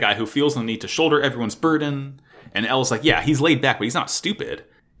the kind of guy who feels the need to shoulder everyone's burden. And Elle's like, yeah, he's laid back, but he's not stupid.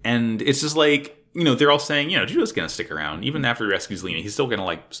 And it's just like, you know, they're all saying, you know, Judo's going to stick around. Even after he rescues Lena, he's still going to,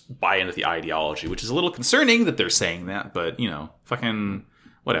 like, buy into the ideology, which is a little concerning that they're saying that. But, you know, fucking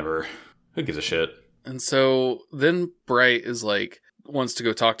whatever. Who gives a shit? And so then Bright is like, wants to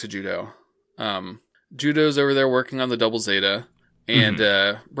go talk to Judo. Judo's over there working on the Double Zeta. And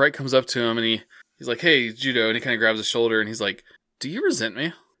Bright comes up to him and he's like, hey, Judo. And he kind of grabs his shoulder and he's like, do you resent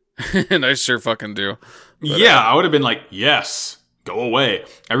me? And I sure fucking do. But, yeah, I would have been like, yes, go away.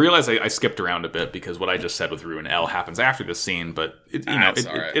 I realized I skipped around a bit because what I just said with Rue and Elle happens after this scene, but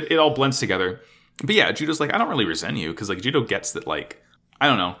it all blends together. But yeah, Judo's like, I don't really resent you because like Judo gets that, like, I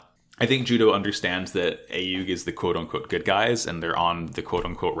don't know. I think Judo understands that Ayug is the quote-unquote good guys, and they're on the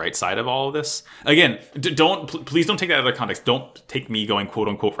quote-unquote right side of all of this. Again, please don't take that out of context. Don't take me going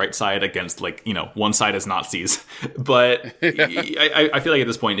quote-unquote right side against, like, you know, one side is Nazis. But I feel like at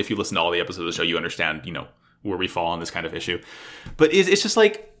this point, if you listen to all the episodes of the show, you understand, you know, where we fall on this kind of issue. But it's just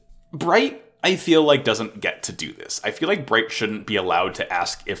like, Bright, I feel like, doesn't get to do this. I feel like Bright shouldn't be allowed to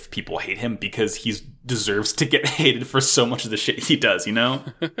ask if people hate him because he deserves to get hated for so much of the shit he does, you know?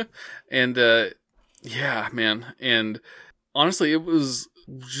 And, yeah, man. And honestly, it was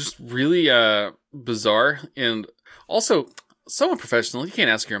just really bizarre and also so unprofessional. You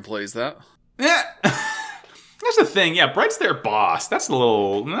can't ask your employees that. Yeah. That's the thing. Yeah, Bright's their boss. That's a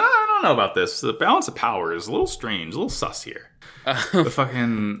little... I don't know about this. The balance of power is a little strange, a little sus here. The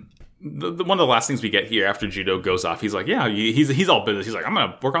fucking... one of the last things we get here after Judo goes off, he's like, yeah, he's all business. He's like, I'm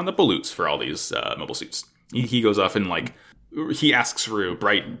going to work on the balloons for all these mobile suits. He goes off and, like, he asks Rue,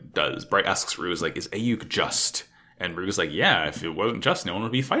 Bright asks Rue, is like, is Ayuk just? And Rue's like, yeah, if it wasn't just, no one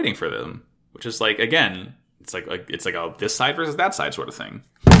would be fighting for them. Which is like, again, it's like a this side versus that side sort of thing.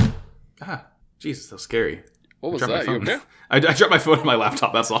 Ah, Jesus, that was scary. What was that? You okay? I dropped my phone on my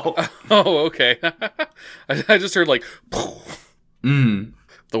laptop, that's all. Oh, okay. I just heard like, the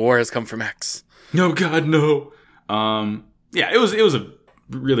war has come from X. No, God, no. Yeah, it was a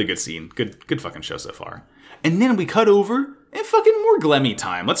really good scene. Good fucking show so far. And then we cut over and fucking more Glemmy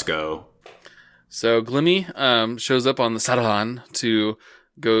time. Let's go. So Glemmy shows up on the Sadahan to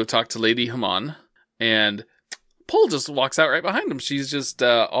go talk to Lady Haman, and Pole just walks out right behind him. She's just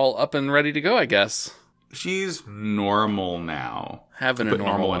all up and ready to go, I guess. She's normal now. Having a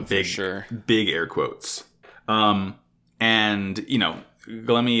normal one for sure. Big air quotes. And, you know,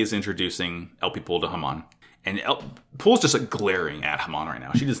 Glemmy is introducing LP Pole to Haman. And Pole's just like glaring at Haman right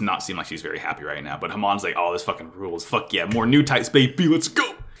now. She does not seem like she's very happy right now. But Haman's like, oh, this fucking rules. Fuck yeah, more new types, baby. Let's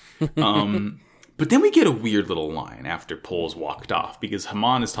go. But then we get a weird little line after Pole's walked off. Because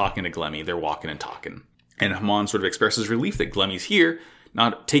Haman is talking to Glemmy. They're walking and talking. And Haman sort of expresses relief that Glemmy's here,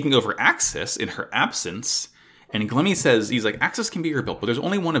 not taking over Axis in her absence. And Glemmy says, he's like, Axis can be rebuilt, but there's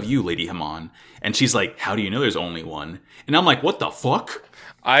only one of you, Lady Haman. And she's like, how do you know there's only one? And I'm like, what the fuck?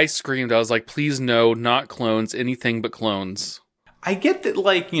 I screamed. I was like, please no, not clones, anything but clones. I get that,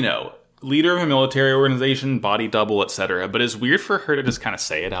 like, you know, leader of a military organization, body double, etc. But it's weird for her to just kind of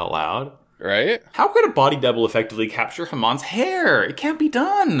say it out loud. Right? How could a body double effectively capture Haman's hair? It can't be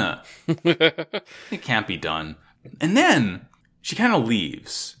done. It can't be done. And then she kind of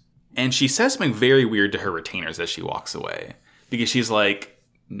leaves. And she says something very weird to her retainers as she walks away. Because she's like,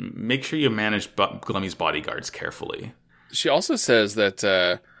 make sure you manage Glemmy's bodyguards carefully. She also says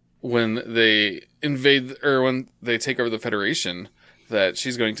that when they invade, or when they take over the Federation, that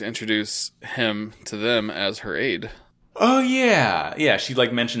she's going to introduce him to them as her aide. Oh, yeah. Yeah, she,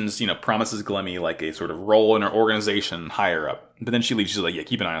 like, mentions, you know, promises Glemmy, like, a sort of role in her organization higher up. But then she leaves, she's like, yeah,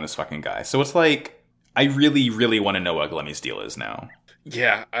 keep an eye on this fucking guy. So it's like, I really, really want to know what Glemmy's deal is now.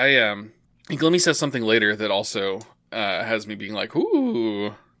 Yeah, Glemmy says something later that also has me being like,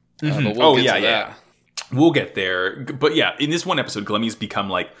 ooh. But we'll get to that. We'll get there. But yeah, in this one episode, Glemmy's become,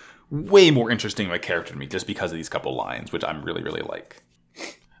 like, way more interesting of a character to me just because of these couple lines, which I'm really, really like.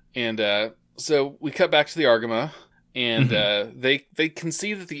 And so we cut back to the Argama, and they can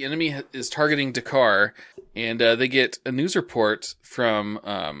see that the enemy is targeting Dakar, and they get a news report from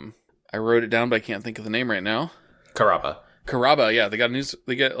I wrote it down, but I can't think of the name right now. Karaba, yeah,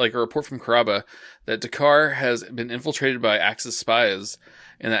 they get like a report from Karaba that Dakar has been infiltrated by Axis spies,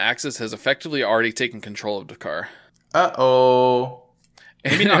 and that Axis has effectively already taken control of Dakar. Uh-oh.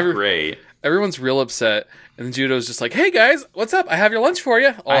 Maybe not great. Everyone's real upset, and then Judo's just like, "Hey guys, what's up? I have your lunch for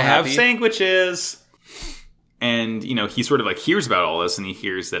you." All I happy. have sandwiches. And, he sort of like hears about all this, and he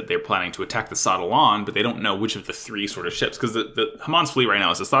hears that they're planning to attack the Sadalan, but they don't know which of the three sort of ships, because the Haman's fleet right now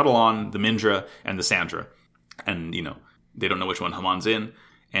is the Sadalan, the Mindra, and the Sandra. And, they don't know which one Haman's in.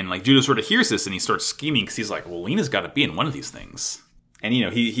 And, like, Judo sort of hears this, and he starts scheming, because he's like, well, Lena's got to be in one of these things. And,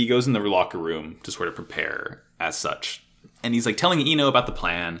 he goes in the locker room to sort of prepare as such. And he's, like, telling Ino about the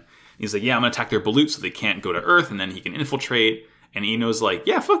plan. He's like, yeah, I'm going to attack their balut so they can't go to Earth, and then he can infiltrate. And Ino's like,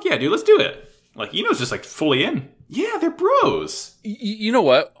 yeah, fuck yeah, dude, let's do it. Like, Ino's just, like, fully in. Yeah, they're bros. You know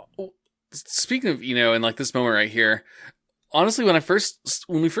what? Speaking of Ino and, like, this moment right here, honestly, when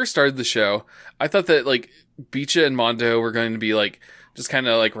we first started the show, I thought that, like, Bicha and Mondo were going to be, like, just kind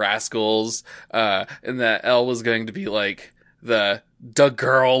of, like, rascals, and that Elle was going to be, like, the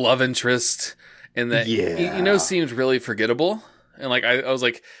girl love interest, and that Ino seemed really forgettable. And, like, I was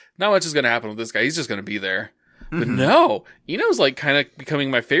like, not much is going to happen with this guy. He's just going to be there. But no, Ino's like kind of becoming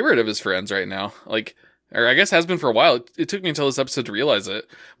my favorite of his friends right now. Like, or I guess has been for a while. It took me until this episode to realize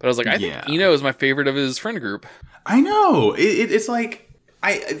it. But I was like, I think Ino is my favorite of his friend group. I know. It's like,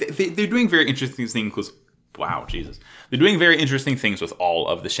 they're doing very interesting things. Wow, Jesus. They're doing very interesting things with all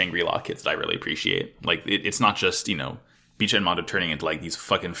of the Shangri-La kids that I really appreciate. Like, it's not just, Bicha and Mondo turning into like these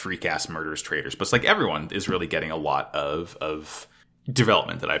fucking freak-ass murderous traitors. But it's like everyone is really getting a lot of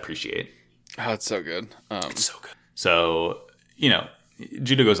development that I appreciate. Oh, it's so good. It's so good. So,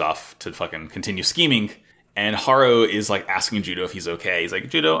 Judo goes off to fucking continue scheming, and Haro is like asking Judo if he's okay. He's like,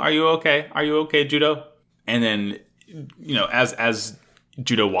 Judo, are you okay? Are you okay, Judo? And then, as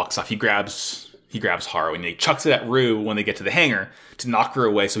Judo walks off, he grabs Haro and he chucks it at Rue when they get to the hangar to knock her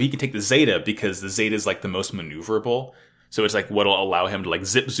away so he can take the Zeta, because the Zeta is like the most maneuverable. So it's like what'll allow him to like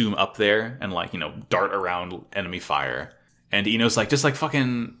zip zoom up there and like, dart around enemy fire. And Ino's like, just let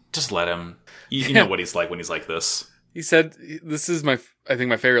him. You know what he's like when he's like this. He said, this is I think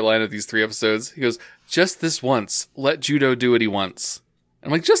my favorite line of these 3 episodes. He goes, just this once, let Judo do what he wants.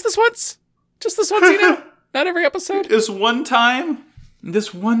 I'm like, just this once? Just this once, Ino? Not every episode? This one time?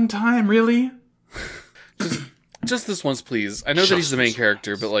 Really? Just this once, please. I know that he's the main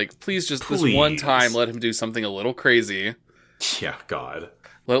character, but like, please this one time, let him do something a little crazy. Yeah, God.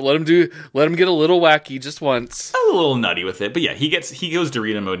 Let him get a little wacky just once. A little nutty with it. But yeah, he goes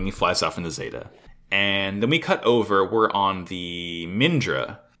Dorito mode and he flies off in the Zeta. And then we cut over, we're on the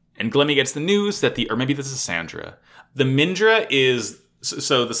Mindra. And Glemmy gets the news that or maybe this is Sandra. The Mindra is,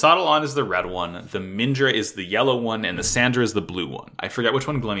 so the Sadalan is the red one, the Mindra is the yellow one, and the Sandra is the blue one. I forget which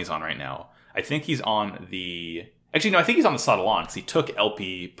one Glemmy's on right now. I think he's on I think he's on the Sadalan, because he took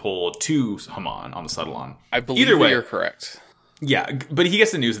LP pull to Haman on the Sadalan. I believe you're correct. Yeah, but he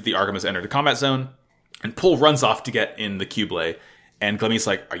gets the news that the Arkham has entered a combat zone, and Pull runs off to get in the Q-Blade, and Glemmy's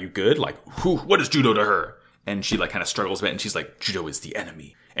like, are you good? Like, what is Judo to her? And she like kind of struggles a bit, and she's like, Judo is the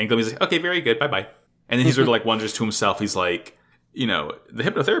enemy. And Glemmy's like, okay, very good, bye-bye. And then he sort of like wonders to himself, he's like, the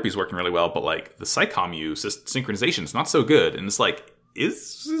hypnotherapy is working really well, but like the Psycom use, this synchronization is not so good. And it's like, I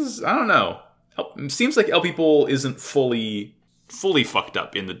don't know. It seems like L People isn't fully fucked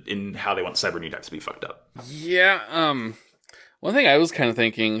up in how they want Cyber New Types to be fucked up. Yeah, one thing I was kind of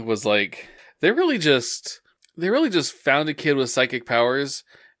thinking was like, they really just found a kid with psychic powers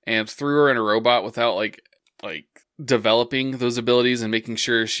and threw her in a robot without like developing those abilities and making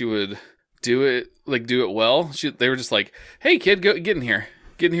sure she would do it well. They were just like, hey kid, get in here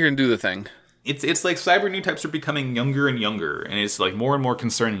and do the thing. It's like Cyber New Types are becoming younger and younger, and it's like more and more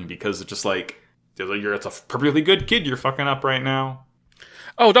concerning, because it's just like, it's a perfectly good kid you're fucking up right now.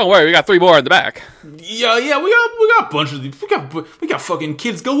 Oh, don't worry, we got 3 more in the back. Yeah, we got a bunch of these. We got fucking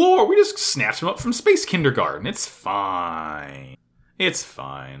kids galore. We just snatched them up from space kindergarten. It's fine.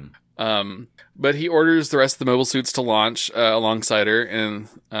 But he orders the rest of the mobile suits to launch alongside her, and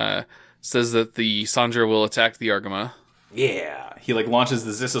says that the Sandra will attack the Argama. Yeah, he like launches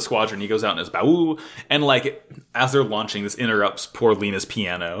the Zissa squadron. He goes out in his Bawu, and like as they're launching, this interrupts poor Lena's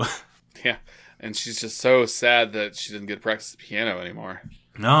piano. Yeah, and she's just so sad that she didn't get to practice the piano anymore.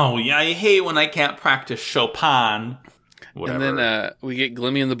 No, yeah, I hate when I can't practice Chopin. Whatever. And then we get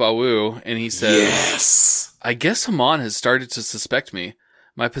Glemmy in the Bawu, and he says, yes! I guess Haman has started to suspect me.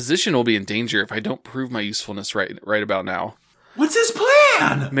 My position will be in danger if I don't prove my usefulness right about now. What's his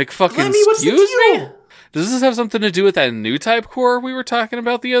plan? McFucking excuse me? Does this have something to do with that new type core we were talking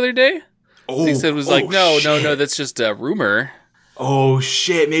about the other day? They said it was no, that's just a rumor. Oh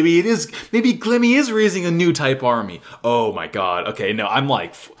shit, maybe it is. Maybe Glemmy is raising a new type army. Oh my god. Okay, no, I'm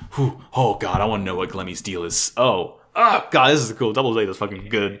like, oh god, I want to know what Glemmy's deal is. Oh god, this is cool. Double Zeta's fucking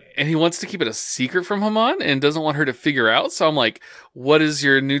good. And he wants to keep it a secret from Haman and doesn't want her to figure out. So I'm like, what is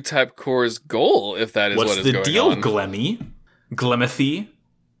your new type core's goal if that is What's what is going on? What's the deal, Glemmy? Glemathy?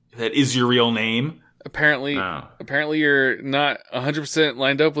 That is your real name? Apparently you're not 100%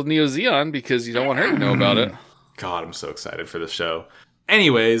 lined up with Neo Zeon because you don't want her to know about it. God, I'm so excited for this show.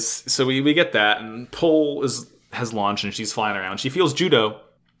 Anyways, so we get that, and Pole has launched, and she's flying around. She feels Judo.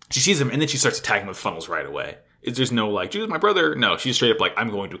 She sees him, and then she starts attacking with funnels right away. There's no, like, Judo's my brother. No, she's straight up like, I'm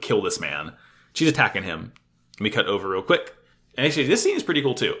going to kill this man. She's attacking him. And we cut over real quick. And actually, this scene is pretty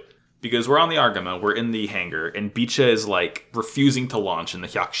cool, too. Because we're on the Argama, we're in the hangar, and Beecha is, like, refusing to launch in the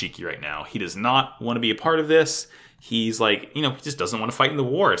Hyakushiki right now. He does not want to be a part of this. He's like, he just doesn't want to fight in the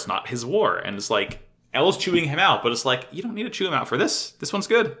war. It's not his war. And it's like, L's chewing him out, but it's like, you don't need to chew him out for this. This one's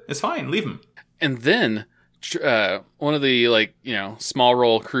good. It's fine. Leave him. And then one of the small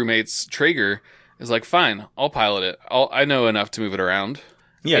role crewmates, Traeger, is like, fine, I'll pilot it. I know enough to move it around.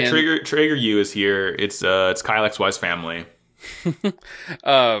 Yeah, and Traeger U is here. It's Kyle XY's family.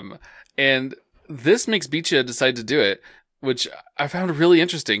 And this makes Beecha decide to do it, which I found really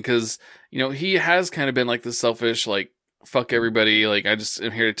interesting because he has kind of been like the selfish, like, fuck everybody, like, I just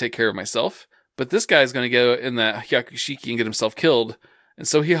am here to take care of myself. But this guy's going to go in that Hyakushiki and get himself killed. And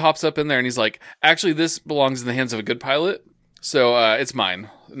so he hops up in there and he's like, actually, this belongs in the hands of a good pilot. So it's mine,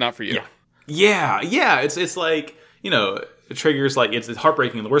 not for you. Yeah. It's like, Trigger's like, it's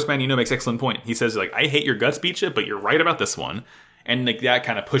heartbreaking. The worst man makes excellent point. He says, like, I hate your guts, Beecha, but you're right about this one. And like that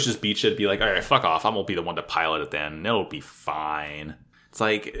kind of pushes Beecha to be like, all right, fuck off. I'm going to be the one to pilot it then. It'll be fine. It's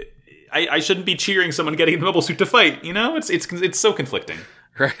like, I shouldn't be cheering someone getting in the mobile suit to fight. It's so conflicting.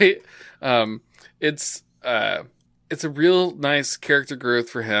 Right? It's a real nice character growth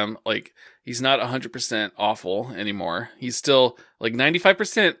for him. Like, he's not 100% awful anymore. He's still like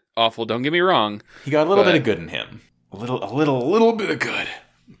 95% awful. Don't get me wrong. He got a little bit of good in him. A little bit of good.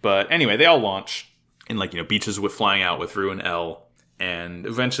 But anyway, they all launch. And Beecha's flying out with Rue and L. And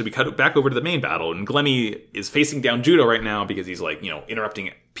eventually we cut back over to the main battle. And Glemmy is facing down Judo right now because he's like,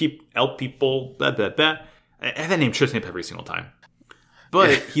 interrupting L people. Blah, blah, blah. That name trips me up every single time.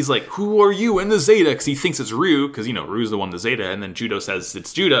 But he's like, who are you in the Zeta? Because he thinks it's Rue, because, Rue's the one in the Zeta. And then Judo says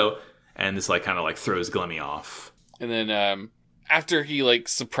it's Judo. And this, kind of throws Glemmy off. And then after he,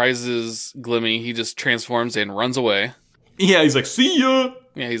 surprises Glemmy, he just transforms and runs away. Yeah, he's like, see ya!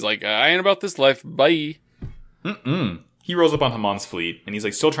 Yeah, he's like, I ain't about this life. Bye. He rolls up on Hamon's fleet, and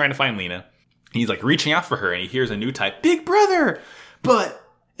he's, still trying to find Lena. And he's, reaching out for her, and he hears a new type, Big Brother! But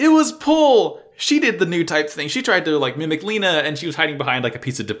it was Pole! She did the new type thing. She tried to, mimic Lena, and she was hiding behind, a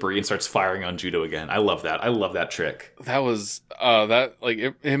piece of debris and starts firing on Judo again. I love that. I love that trick. That was,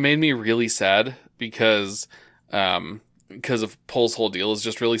 it made me really sad because of Pole's whole deal is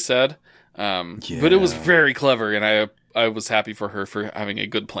just really sad. But it was very clever, and I was happy for her for having a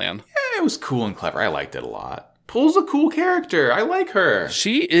good plan. Yeah, it was cool and clever. I liked it a lot. Pole's a cool character. I like her.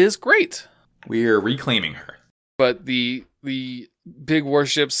 She is great. We're reclaiming her. But the big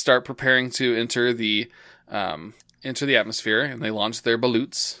warships start preparing to enter the atmosphere, and they launch their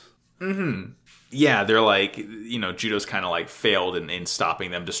balloons. Mm-hmm. Yeah, they're Judo's kind of failed in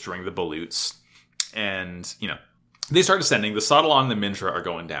stopping them, destroying the balloons. And, they start ascending. The Sautalon and the Mindra are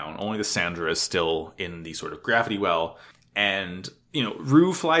going down. Only the Sandra is still in the sort of gravity well. And,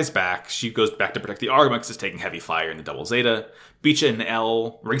 Rue flies back. She goes back to protect the Argama because it's taking heavy fire in the Double Zeta. Beecha and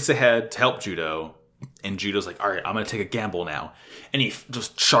L race ahead to help Judo. And Judo's like, all right, I'm going to take a gamble now. And he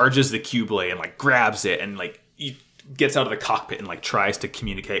just charges the Q-Blade and, grabs it and, he gets out of the cockpit and, tries to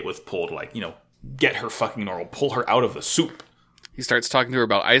communicate with Pole to, get her fucking normal, pull her out of the soup. He starts talking to her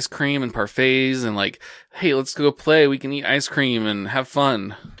about ice cream and parfaits and, hey, let's go play. We can eat ice cream and have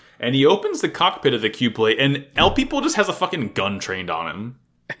fun. And he opens the cockpit of the Q-Blade, and L People just has a fucking gun trained on him.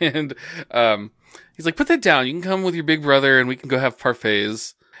 And he's like, put that down. You can come with your big brother and we can go have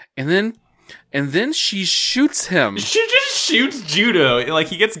parfaits. And then she shoots him. She just shoots Judo.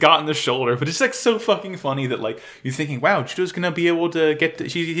 He gets got in the shoulder. But it's, so fucking funny that, you're thinking, wow, Judo's going to be able to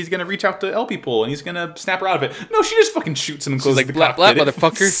he's going to reach out to L People and he's going to snap her out of it. No, she just fucking shoots him and closes the cockpit. Blah,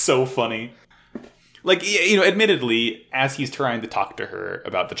 motherfucker. It's so funny. Admittedly, as he's trying to talk to her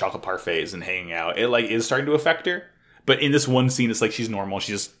about the chocolate parfaits and hanging out, it, is starting to affect her. But in this one scene, it's she's normal.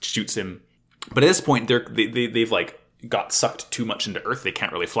 She just shoots him. But at this point, they've, got sucked too much into Earth. They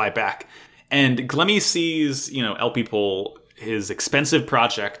can't really fly back. And Glemmy sees, L People his expensive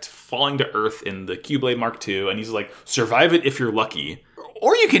project falling to Earth in the Keyblade Mark II, and he's like, survive it if you're lucky.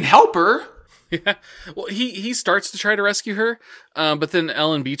 Or you can help her. Yeah. Well, he starts to try to rescue her, but then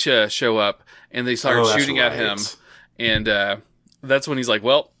Ellen Beecha show up, and they start shooting at him. And that's when he's like,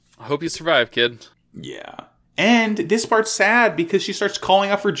 well, I hope you survive, kid. Yeah. And this part's sad because she starts calling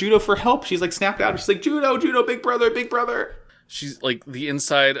out for Judo for help. She's like snapped out. She's like, Judo, big brother, big brother. She's like, the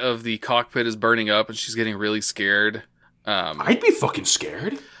inside of the cockpit is burning up, and she's getting really scared. I'd be fucking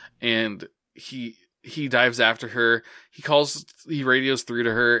scared. And he dives after her. He radios through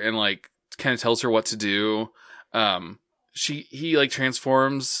to her and like kind of tells her what to do. He like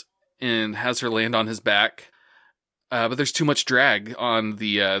transforms and has her land on his back. But there's too much drag on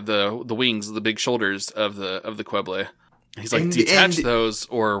the wings, the big shoulders of the Queble. He's like, detach those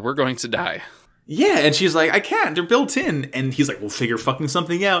or we're going to die. Yeah, and she's like, I can't, they're built in. And he's like, we'll figure fucking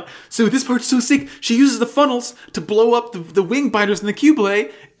something out. So this part's so sick, she uses the funnels to blow up the wing binders in the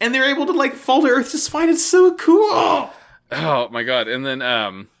Keyblade, and they're able to like fall to Earth just fine. It's so cool. Oh my god. And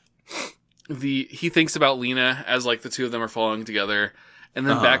then he thinks about Lena as like the two of them are falling together. And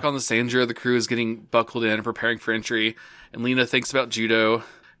then back on the Sandra, the crew is getting buckled in and preparing for entry. And Lena thinks about Judo. And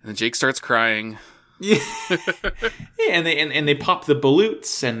then Jake starts crying. Yeah, yeah, and they pop the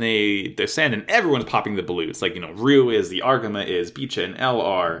balloons and they send, and everyone's popping the balloons. Like, you know, Ryu is, the Argama is, Beecha and L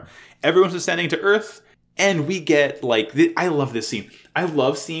are. Everyone's descending to Earth, and we get like I love this scene. I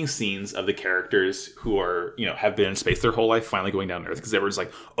love seeing scenes of the characters who are, you know, have been in space their whole life, finally going down to Earth, because everyone's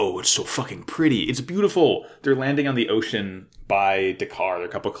like, oh, it's so fucking pretty, it's beautiful. They're landing on the ocean by Dakar. They're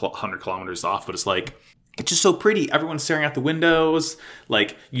a couple hundred kilometers off, but it's like, it's just so pretty. Everyone's staring out the windows.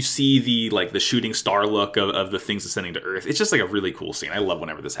 Like, you see the shooting star look of the things descending to Earth. It's just like a really cool scene. I love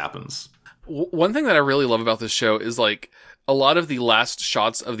whenever this happens. One thing that I really love about this show is like a lot of the last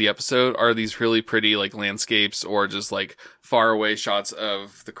shots of the episode are these really pretty like landscapes or just like far away shots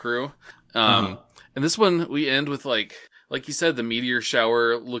of the crew. And this one we end with like you said, the meteor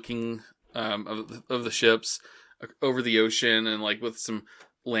shower looking of the ships over the ocean and like with some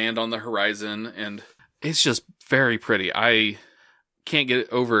land on the horizon, and it's just very pretty. I can't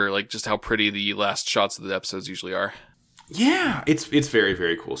get over like just how pretty the last shots of the episodes usually are. Yeah, it's very,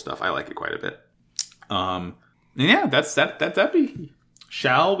 very cool stuff. I like it quite a bit. Yeah, that'd be.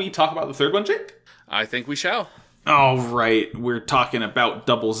 Shall we talk about the third one, Jake? I think we shall. All right, we're talking about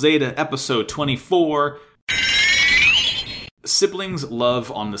Double Zeta, episode 24. Siblings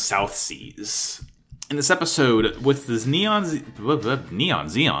Love on the South Seas. In this episode, with the Neon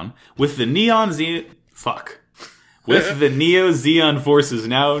Zeon, with the Neo Zeon forces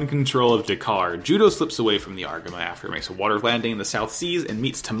now in control of Dakar, Judo slips away from the Argama after it makes a water landing in the South Seas and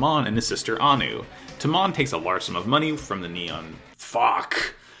meets Tamon and his sister Anu. Tamon takes a large sum of money from Neo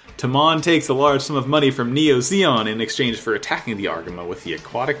Zeon in exchange for attacking the Argama with the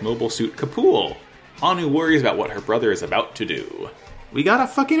aquatic mobile suit Kapul. Anu worries about what her brother is about to do. We got a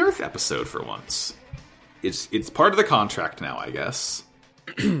fucking Earth episode for once. It's part of the contract now, I guess.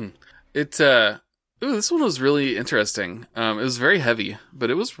 This one was really interesting. It was very heavy,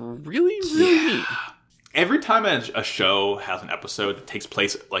 but it was really neat. Every time a show has an episode that takes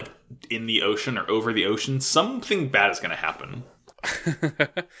place like in the ocean or over the ocean, something bad is going to happen.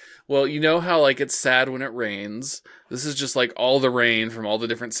 Well, you know how like it's sad when it rains. This is just like all the rain from all the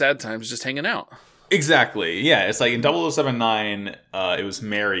different sad times just hanging out. Exactly. Yeah, it's like in 0079, it was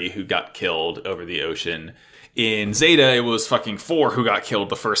Mary who got killed over the ocean. In Zeta, it was fucking 4 who got killed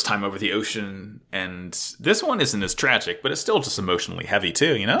the first time over the ocean. And this one isn't as tragic, but it's still just emotionally heavy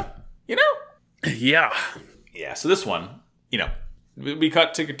too, you know? Yeah. Yeah, so this one, we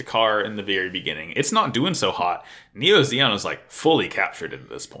cut to Dakar in the very beginning. It's not doing so hot. Neo Zeon is like fully captured at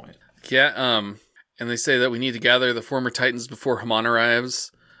this point. Yeah, and they say that we need to gather the former Titans before Haman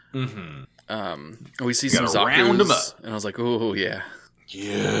arrives. Mm-hmm. We see some Zaku's, round them up. And I was like, oh, yeah.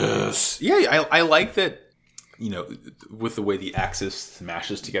 Yes. Yeah, I like that, with the way the Axis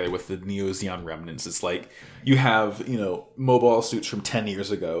smashes together with the Neo Zeon remnants. It's like you have, mobile suits from 10 years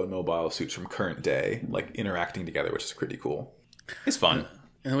ago and mobile suits from current day, like interacting together, which is pretty cool. It's fun.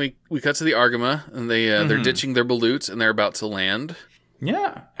 And we cut to the Argama, and they're ditching their balloons, and they're about to land.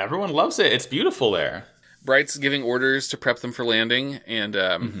 Yeah, everyone loves it. It's beautiful there. Bright's giving orders to prep them for landing, and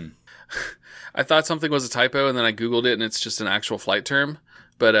I thought something was a typo, and then I Googled it, and it's just an actual flight term.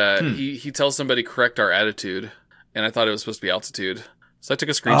 But he tells somebody, correct our attitude, and I thought it was supposed to be altitude. So I took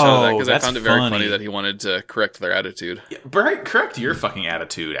a screenshot of that, because I found it very funny that he wanted to correct their attitude. Yeah, Bright, correct your fucking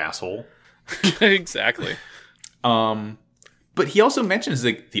attitude, asshole. Exactly. But he also mentions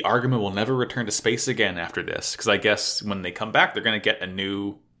that the Argama will never return to space again after this, because I guess when they come back, they're going to get a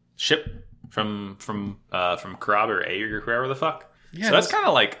new ship from Karab or A or whoever the fuck. Yeah, so that's kind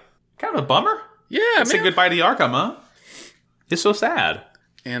of a bummer. Yeah, Say goodbye to the Arkham, huh? It's so sad.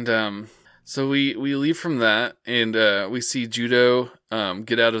 And so we leave from that, and we see Judo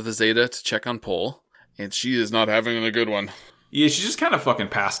get out of the Zeta to check on Pole, and she is not having a good one. Yeah, she just kind of fucking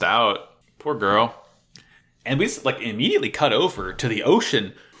passed out. Poor girl. And we just, immediately cut over to the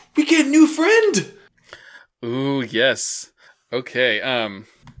ocean. We get a new friend. Ooh, yes. Okay.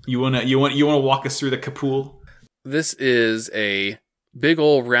 You wanna walk us through the Kapool? This is a big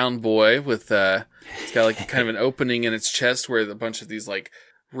old round boy with it's got kind of an opening in its chest where a bunch of these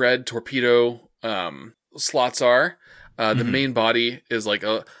red torpedo slots are. The main body is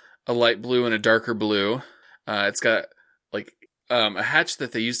a light blue and a darker blue. It's got a hatch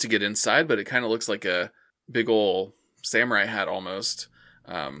that they used to get inside, but it kind of looks like a big old samurai hat almost.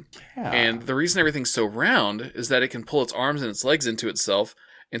 And the reason everything's so round is that it can pull its arms and its legs into itself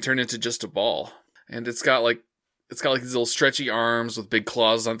and turn into just a ball. And it's got these little stretchy arms with big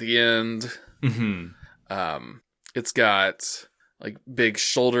claws on the end. Mm-hmm. It's got big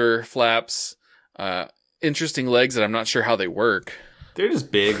shoulder flaps, interesting legs that I'm not sure how they work. They're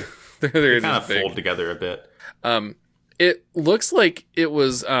just big. They're kind of big. fold together a bit. It looks like it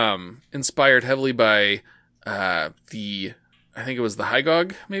was inspired heavily by I think it was the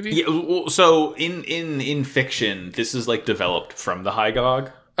Hygog, maybe? Yeah, well, so in fiction, this is developed from the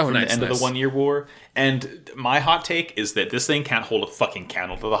Hygog. From the end of the 1 Year War. And my hot take is that this thing can't hold a fucking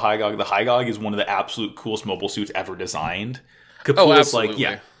candle to the Hygog. The Hygog is one of the absolute coolest mobile suits ever designed. Kapool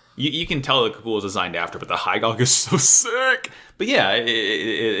absolutely. You can tell that Kapool was designed after, but the Hygog is so sick. But yeah,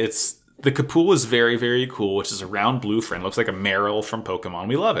 it's the Kapool is very, very cool, which is a round blue friend. Looks like a Meryl from Pokemon.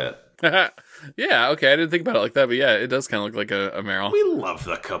 We love it. Yeah, okay, I didn't think about it like that, but yeah, it does kind of look like a Meryl. We love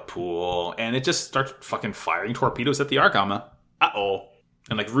the Kapool. And it just starts fucking firing torpedoes at the Arkham. Uh-oh.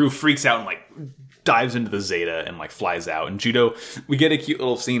 And Rue freaks out and dives into the Zeta and flies out. And Judo, we get a cute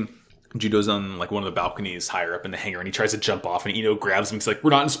little scene. Judo's on one of the balconies higher up in the hangar, and he tries to jump off, and Ino grabs him. He's like, "We're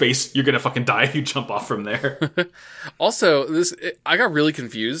not in space. You're gonna fucking die if you jump off from there." Also, I got really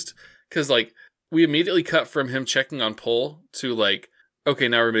confused because we immediately cut from him checking on Pole to okay,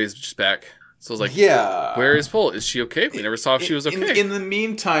 now everybody's just back. So I was like, yeah, where is Pole? Is she okay? We never saw if she was okay. In the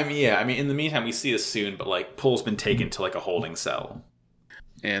meantime, yeah. I mean, in the meantime, we see this soon, but Pole's been taken to a holding cell.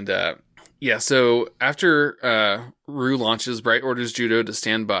 And so after Rue launches, Bright orders Judo to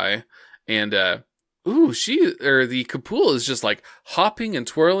stand by, and the Kapool is just hopping and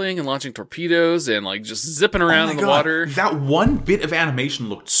twirling and launching torpedoes and just zipping around in the water. That one bit of animation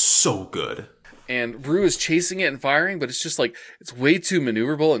looked so good. And Rue is chasing it and firing, but it's just it's way too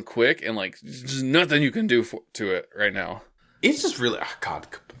maneuverable and quick, and there's nothing you can do to it right now. It's just really,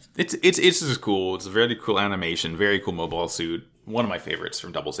 it's just cool. It's a very cool animation, very cool mobile suit. One of my favorites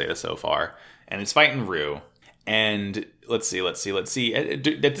from Double Zeta so far. And it's fighting Rue. And let's see. At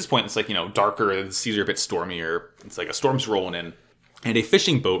this point, it's darker. The seas are a bit stormier. It's a storm's rolling in. And a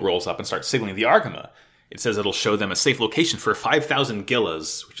fishing boat rolls up and starts signaling the Argama. It says it'll show them a safe location for 5,000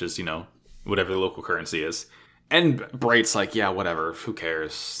 gillas, which is, whatever the local currency is. And Bright's yeah, whatever. Who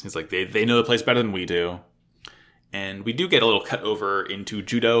cares? He's they know the place better than we do. And we do get a little cut over into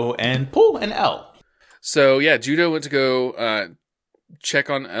Judo and Pole and L. So yeah, Judo went to go check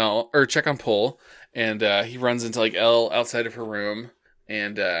on Pole, and he runs into L outside of her room,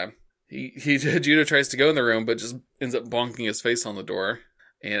 and Judo tries to go in the room, but just ends up bonking his face on the door.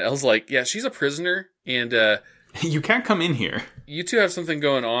 And L's yeah, she's a prisoner, and you can't come in here. You two have something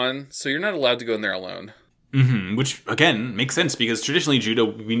going on, so you're not allowed to go in there alone. Mm-hmm. Which again makes sense because traditionally Judo,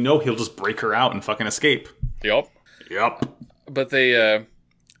 we know he'll just break her out and fucking escape. Yep. But they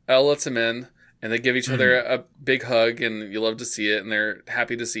L lets him in. And they give each other a big hug, and you love to see it, and they're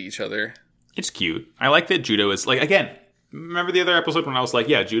happy to see each other. It's cute. I like that Judo is, again, remember the other episode when I was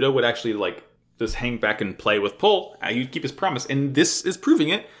yeah, Judo would actually, just hang back and play with Pole. He'd keep his promise. And this is proving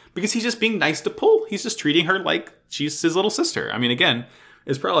it, because he's just being nice to Pole. He's just treating her like she's his little sister. I mean, again,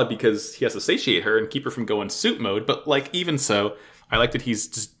 it's probably because he has to satiate her and keep her from going suit mode, but, even so, I like that he's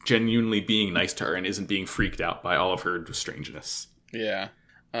just genuinely being nice to her and isn't being freaked out by all of her strangeness. Yeah.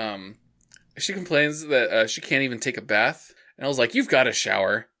 She complains that she can't even take a bath. And I was like, you've got a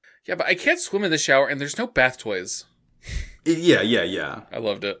shower. Yeah, but I can't swim in the shower, and there's no bath toys. Yeah. I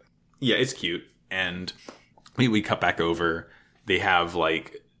loved it. Yeah, it's cute. And we cut back over. They have,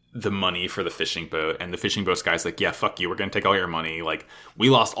 the money for the fishing boat. And the fishing boat's guy's yeah, fuck you. We're going to take all your money. We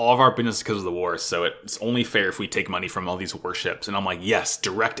lost all of our business because of the war, so it's only fair if we take money from all these warships. And I'm yes,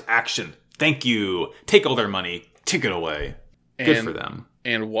 direct action. Thank you. Take all their money. Take it away. Good for them.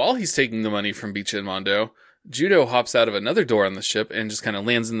 And while he's taking the money from Bicha and Mondo, Judo hops out of another door on the ship and just kind of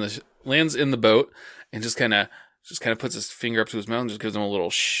lands in the boat and just kind of puts his finger up to his mouth and just gives him a little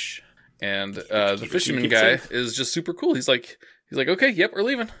shh. And the fisherman guy is just super cool. He's like, okay, yep, we're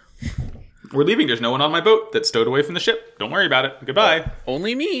leaving. We're leaving. There's no one on my boat that's stowed away from the ship. Don't worry about it. Goodbye.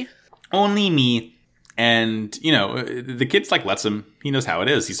 Only me. Only me. And, you know, the kid's like lets him. He knows how it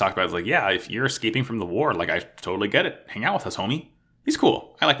is. He's talked about it, like, yeah, if you're escaping from the war, like, I totally get it. Hang out with us, homie. He's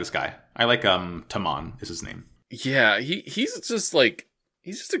cool. I like this guy. I like Taman is his name. Yeah, he's just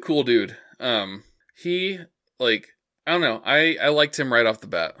a cool dude. He like, I don't know. I liked him right off the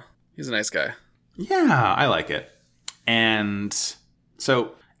bat. He's a nice guy. Yeah, I like it. And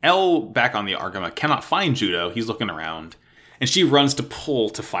so Elle back on the Argama cannot find Judo. He's looking around. And she runs to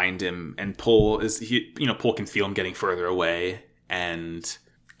Pull to find him, and Pull can feel him getting further away. And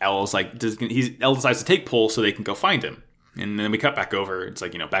Elle's like, Elle decides to take Pull so they can go find him. And then we cut back over. It's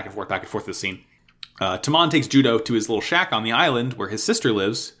like, back and forth the scene. Taman takes Judo to his little shack on the island where his sister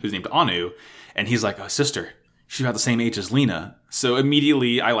lives, who's named Anu. And he's like, oh, sister, she's about the same age as Lena. So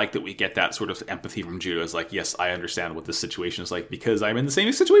immediately, I like that we get that sort of empathy from Judo. It's like, yes, I understand what this situation is like because I'm in the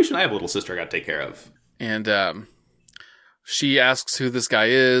same situation. I have a little sister I got to take care of. And she asks who this guy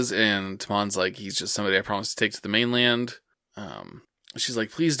is, and Taman's like, he's just somebody I promised to take to the mainland. She's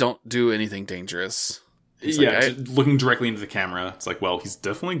like, please don't do anything dangerous. He's like, looking directly into the camera. It's like, well, he's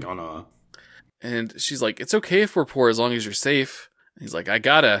definitely gonna. And she's like, it's okay if we're poor as long as you're safe. And he's like, I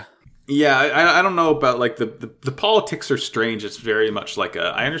gotta. Yeah, I don't know about, like, the politics are strange. It's very much like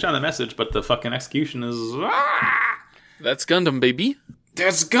I understand the message, but the fucking execution is... That's Gundam, baby.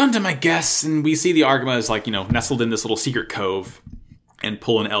 There's Gundam, I guess. And we see the Argama is, like, nestled in this little secret cove. And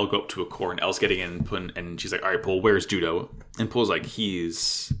Pull and Elle go up to a core, and Elle's getting in, and she's like, all right, Pull, where's Judo? And Pull's like,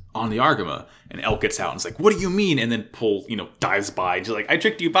 he's on the Argama. And Elle gets out and is like, what do you mean? And then Pull, dives by, and she's like, I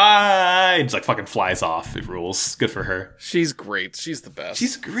tricked you, bye! And just, like, fucking flies off. It rules. Good for her. She's great. She's the best.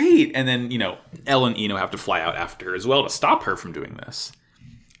 She's great. And then, Elle and Ino have to fly out after her as well to stop her from doing this.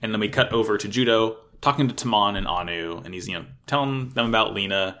 And then we cut over to Judo, talking to Taman and Anu, and he's, telling them about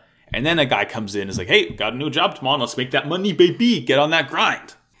Lena. And then a guy comes in and is like, hey, got a new job, Taman. Let's make that money, baby. Get on that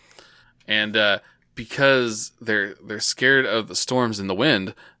grind. And because they're scared of the storms and the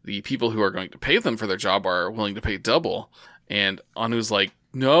wind, the people who are going to pay them for their job are willing to pay double. And Anu's like,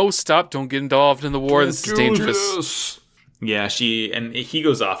 no, stop. Don't get involved in the war. This is dangerous. Yeah, he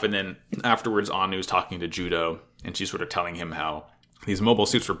goes off. And then afterwards, Anu's talking to Judo. And she's sort of telling him how these mobile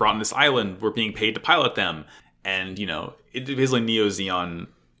suits were brought on this island. We're being paid to pilot them. And, it basically Neo Zeon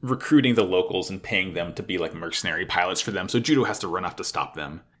recruiting the locals and paying them to be like mercenary pilots for them. So Judo has to run off to stop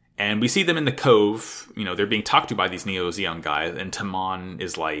them. And we see them in the cove. They're being talked to by these Neo Zeon guys. And Taman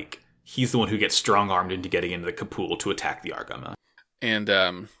is like, he's the one who gets strong-armed into getting into the Kapul to attack the Argama. And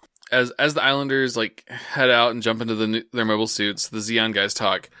as the Islanders like head out and jump into their mobile suits, the Zeon guys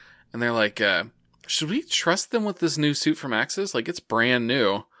talk. And they're like, should we trust them with this new suit from Axis? Like, it's brand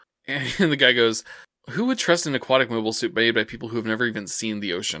new. And the guy goes, who would trust an aquatic mobile suit made by people who have never even seen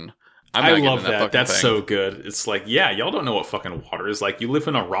the ocean? I love that. That's so good. It's like, yeah, y'all don't know what fucking water is like. You live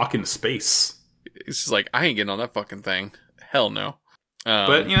in a rock in space. It's just like, I ain't getting on that fucking thing. Hell no.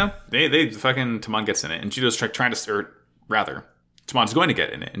 But, they fucking, Taman gets in it, and Judo's trying to, or rather, Taman's going to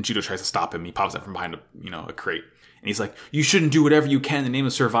get in it, and Judo tries to stop him. He pops out from behind a crate. And he's like, you shouldn't do whatever you can in the name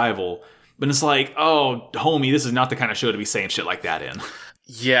of survival. But it's like, oh, homie, this is not the kind of show to be saying shit like that in.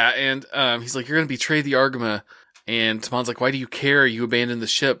 Yeah, and he's like, you're going to betray the Argama. And Taman's like, why do you care? You abandoned the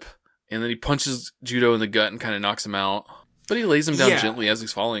ship. And then he punches Judo in the gut and kind of knocks him out. But he lays him down gently as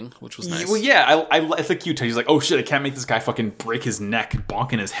he's falling, which was nice. Well, yeah, it's a cute touch. He's like, oh shit, I can't make this guy fucking break his neck,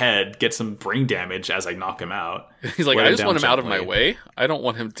 bonk in his head, get some brain damage as I knock him out. He's like, I just want him out of my way. I don't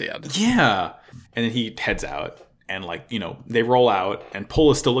want him dead. Yeah. And then he heads out. And they roll out. And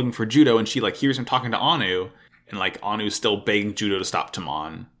Pull is still looking for Judo. And she hears him talking to Anu. And Anu's still begging Judo to stop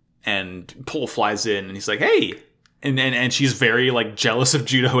Taman. And Pull flies in. And he's like, hey. And she's very jealous of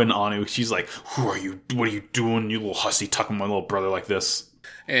Judo and Anu. She's like, who are you? What are you doing, you little hussy, tucking my little brother like this?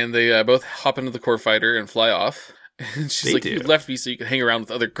 And they both hop into the core fighter and fly off. And she's like, you left me so you could hang around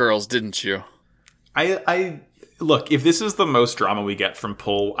with other girls, didn't you? I look, if this is the most drama we get from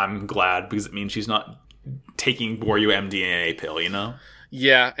Pull, I'm glad, because it means she's not taking Boryu MDMA pill,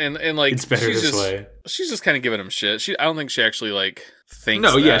 Yeah, and it's better this way. She's just kind of giving him shit. I don't think she actually thinks.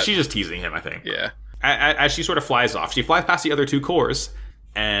 No, yeah, she's just teasing him, I think. Yeah. As she sort of flies off, she flies past the other two cores,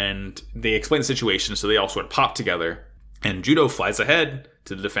 and they explain the situation, so they all sort of pop together, and Judo flies ahead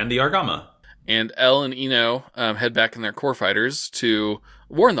to defend the Argama. And Elle and Ino head back in their core fighters to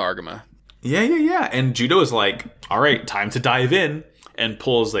warn the Argama. Yeah. And Judo is like, all right, time to dive in. And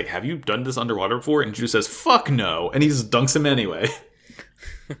Pull's like, have you done this underwater before? And Judo says, fuck no. And he just dunks him anyway.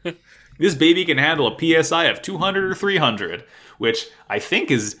 This baby can handle a PSI of 200 or 300, which I think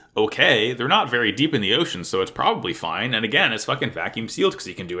is okay. They're not very deep in the ocean, so it's probably fine. And again, it's fucking vacuum sealed because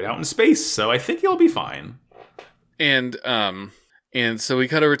he can do it out in space, so I think he'll be fine. And so we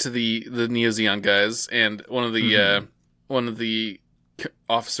cut over to the Neo-Zeon guys, and one of the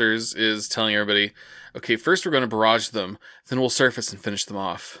officers is telling everybody, okay, first we're going to barrage them, then we'll surface and finish them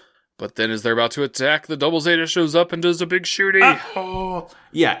off. But then as they're about to attack, the Double Zeta shows up and does a big shooting.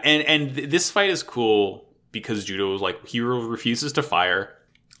 Yeah, and this fight is cool because Judo he refuses to fire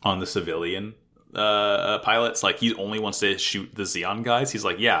on the civilian pilots. Like, he only wants to shoot the Zeon guys. He's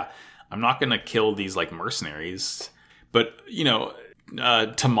like, yeah, I'm not going to kill these mercenaries. But,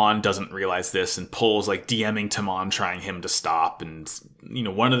 Tamon doesn't realize this, and Pull's DMing Tamon, trying him to stop. And,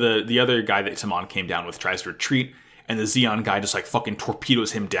 one of the other guy that Tamon came down with tries to retreat. And the Zeon guy just fucking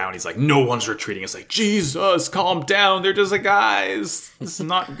torpedoes him down. He's like, no one's retreating. It's like, Jesus, calm down. They're just guys. This is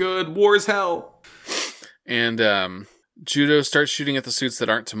not good. War is hell. And Judo starts shooting at the suits that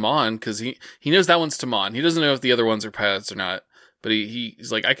aren't Tamon, because he knows that one's Tamon. He doesn't know if the other ones are pilots or not. But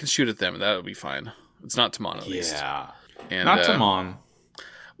he's like, I can shoot at them. That'll be fine. It's not Tamon, at least. Yeah. And, not Tamon.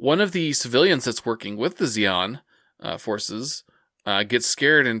 One of the civilians that's working with the Zeon forces gets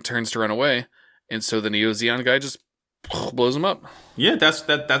scared and turns to run away. And so the Neo-Zeon guy just blows him up. Yeah, that's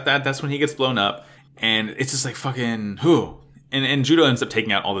when he gets blown up, and it's just fucking who. And Judo ends up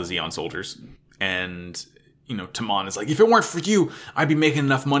taking out all the Zeon soldiers, and Tamon is like, if it weren't for you, I'd be making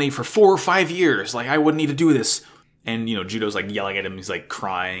enough money for 4 or 5 years. I wouldn't need to do this. And Judo's yelling at him. He's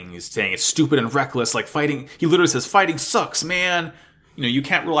crying. He's saying it's stupid and reckless. Fighting. He literally says, fighting sucks, man. You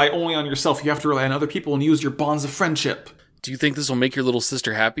can't rely only on yourself. You have to rely on other people and use your bonds of friendship. Do you think this will make your little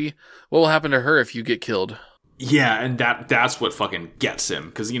sister happy? What will happen to her if you get killed? Yeah, and that's what fucking gets him.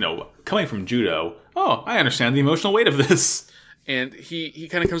 Because, coming from Judo, I understand the emotional weight of this. And he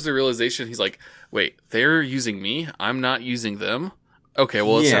kind of comes to the realization, he's like, wait, they're using me? I'm not using them? Okay,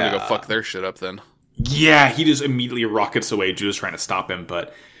 well, it's time to go fuck their shit up then. Yeah, he just immediately rockets away. Judo's trying to stop him,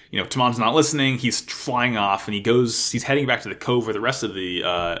 but, Tamon's not listening. He's flying off, and he's heading back to the cove where the rest of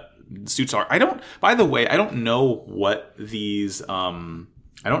the suits are. By the way, I don't know what these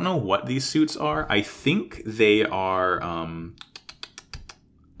suits are. I think they are,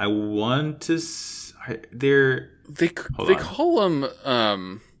 They call them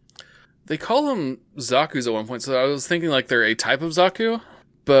Zaku's at one point, so I was thinking they're a type of Zaku,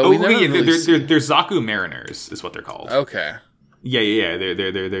 but they're Zaku Mariners is what they're called. Okay. Yeah. They're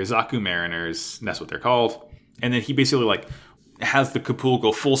Zaku Mariners. That's what they're called. And then he basically has the Kapul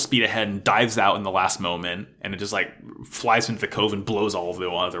go full speed ahead and dives out in the last moment, and it just flies into the cove and blows all of the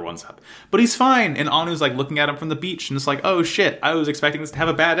other ones up. But he's fine, and Anu's looking at him from the beach, and it's oh shit, I was expecting this to have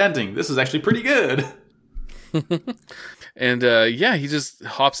a bad ending. This is actually pretty good. And he just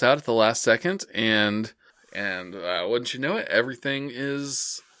hops out at the last second, and wouldn't you know it, everything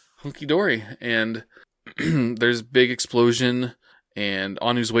is hunky dory, and there's a big explosion, and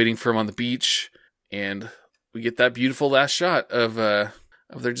Anu's waiting for him on the beach, and we get that beautiful last shot of there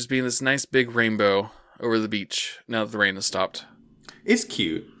just being this nice big rainbow over the beach now that the rain has stopped. It's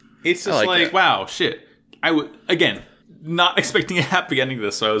cute. It's just wow, shit. Again, not expecting a happy ending to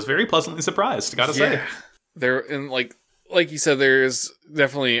this, so I was very pleasantly surprised, gotta say. There, and like you said, there is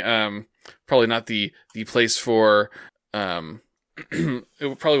definitely probably not the place for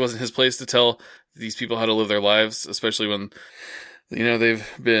it probably wasn't his place to tell these people how to live their lives, especially when they've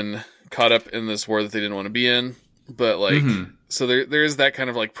been caught up in this war that they didn't want to be in. But so there is that kind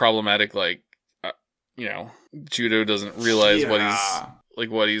of problematic Judo doesn't realize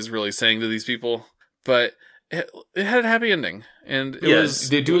what he's really saying to these people, but it had a happy ending, and it was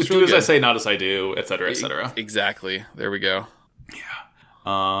do really as good. I say, not as I do, etc., etc. Exactly. There we go. Yeah.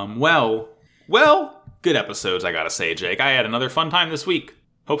 Well, good episodes, I gotta say, Jake. I had another fun time this week.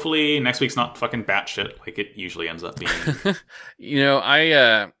 Hopefully next week's not fucking batshit like it usually ends up being.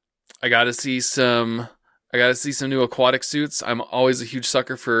 I gotta see some new aquatic suits. I'm always a huge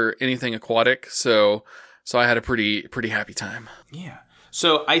sucker for anything aquatic, so I had a pretty happy time. Yeah.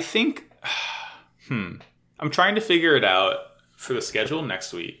 So I think I'm trying to figure it out for the schedule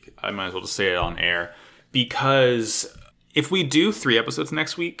next week. I might as well just say it on air, because if we do 3 episodes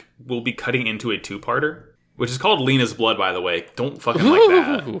next week, we'll be cutting into a 2-parter, which is called Lena's Blood, by the way. Don't fucking like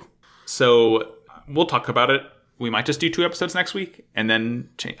that. So we'll talk about it. We might just do 2 episodes next week and then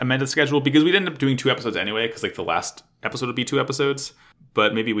amend the schedule, because we'd end up doing 2 episodes anyway, because the last episode would be 2 episodes.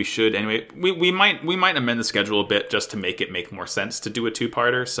 But maybe we should anyway. We might amend the schedule a bit just to make it make more sense to do a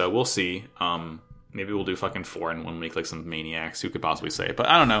 2-parter. So we'll see. Maybe we'll do fucking 4 in 1 week like some maniacs. Who could possibly say? But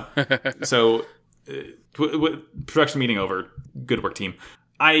I don't know. So, production meeting over. Good work, team.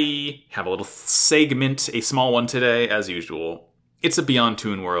 I have a little segment, a small one today, as usual. It's a Beyond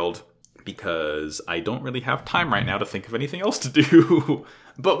Toon World, because I don't really have time right now to think of anything else to do.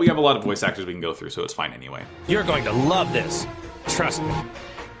 But we have a lot of voice actors we can go through, so it's fine anyway. You're going to love this. Trust me.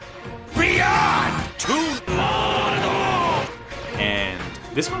 Beyond Toon World! And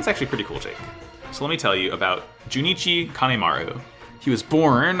this one's actually pretty cool, Jake. So let me tell you about Junichi Kanemaru. He was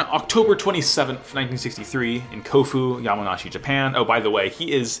born October 27th, 1963 in Kofu, Yamanashi, Japan. Oh, by the way,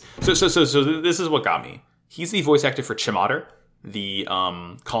 he is... So this is what got me. He's the voice actor for Chimaru, the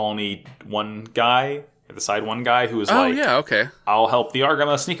Colony 1 guy, the Side 1 guy who was like... Oh, yeah, okay. I'll help the ARG, I'm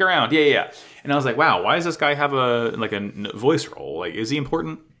gonna sneak around. Yeah. And I was like, wow, why does this guy have a voice role? Like, is he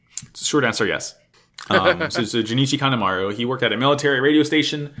important? Short answer, yes. So Junichi Kanemaru, he worked at a military radio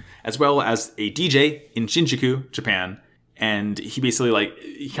station as well as a DJ in Shinjuku, Japan. And he basically,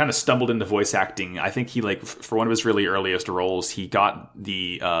 he kind of stumbled into voice acting. I think he, for one of his really earliest roles, he got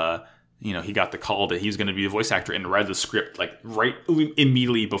the, he got the call that he was going to be a voice actor and read the script, right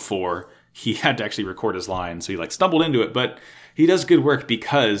immediately before he had to actually record his line. So he, stumbled into it. But he does good work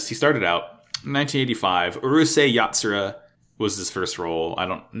because he started out in 1985. Urusei Yatsura was his first role. I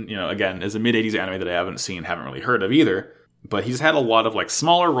don't, again, as a mid-80s anime that I haven't seen, haven't really heard of either. But he's had a lot of,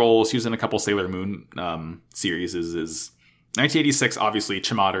 smaller roles. He was in a couple Sailor Moon series. Is 1986, obviously,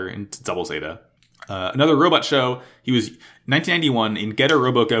 Chimaru in Double Zeta. Another robot show, he was 1991 in Getter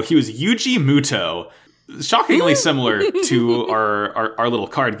Roboco. He was Yuji Muto, shockingly similar to our little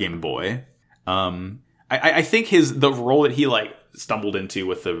card game boy. I think the role that he stumbled into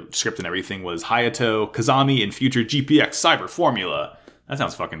with the script and everything was Hayato Kazami in future GPX Cyber Formula. That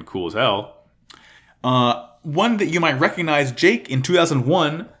sounds fucking cool as hell. One that you might recognize, Jake, in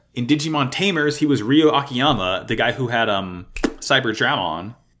 2001 in Digimon Tamers, he was Ryo Akiyama, the guy who had Cyber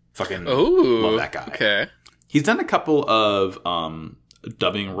Dramon. Fucking love that guy. Okay. He's done a couple of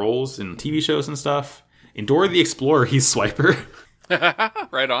dubbing roles in TV shows and stuff. In Dora the Explorer, he's Swiper.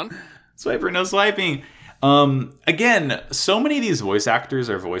 Right on. Swiper, no swiping. Again, so many of these voice actors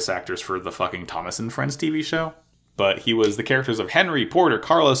are voice actors for the fucking Thomas and Friends TV show. But he was the characters of Henry, Porter,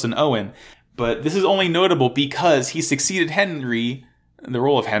 Carlos, and Owen. But this is only notable because he succeeded Henry, the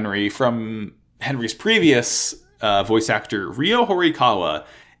role of Henry, from Henry's previous voice actor, Ryo Horikawa.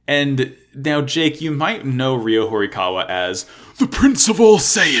 And now, Jake, you might know Ryo Horikawa as the Prince of All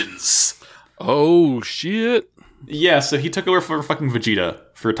Saiyans. Oh, shit. Yeah, so he took over for fucking Vegeta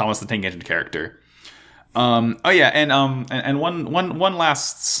for Thomas the Tank Engine character. And one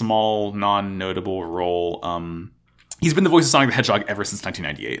last small non-notable role. He's been the voice of Sonic the Hedgehog ever since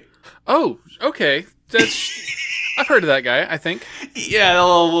 1998. Oh, okay. I've heard of that guy, I think. Yeah, a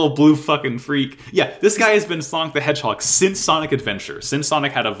little blue fucking freak. Yeah, this guy has been Sonic the Hedgehog since Sonic Adventure. Since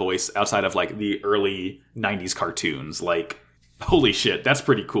Sonic had a voice outside of the early 90s cartoons. Holy shit, that's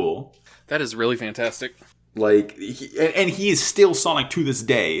pretty cool. That is really fantastic. He is still Sonic to this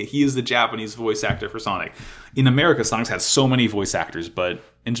day. He is the Japanese voice actor for Sonic. In America, Sonic's had so many voice actors, but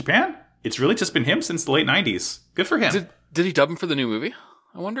in Japan, it's really just been him since the late 90s. Good for him. Did he dub him for the new movie?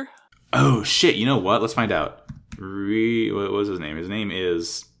 I wonder. Oh, shit. You know what? Let's find out. What was his name? His name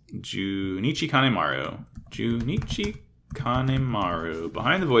is Junichi Kanemaru. Junichi Kanemaru.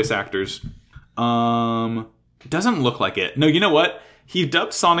 Behind the voice actors. Doesn't look like it. No, you know what? He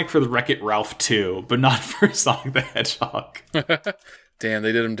dubbed Sonic for the Wreck-It Ralph 2, but not for Sonic the Hedgehog. Damn,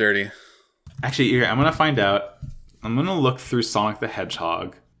 they did him dirty. Actually, here, I'm going to find out. I'm going to look through Sonic the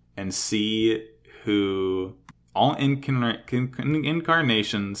Hedgehog and see who all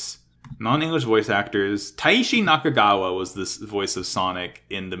incarnations, non-English voice actors. Taishi Nakagawa was the voice of Sonic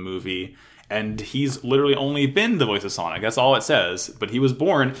in the movie, and he's literally only been the voice of Sonic. That's all it says. But he was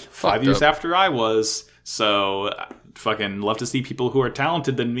born 5 years after I was, so fucking love to see people who are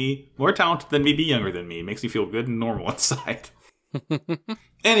talented than me, more talented than me, be younger than me. It makes me feel good and normal inside.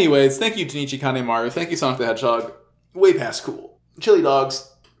 Anyways, thank you, Junichi Kanemaru. Thank you, Sonic the Hedgehog. Way past cool. Chili dogs,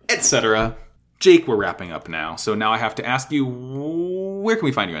 etc. Jake, we're wrapping up now. So now I have to ask you, where can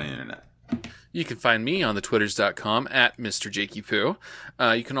we find you on the internet? You can find me on the twitters.com at Mr. Jakey Poo.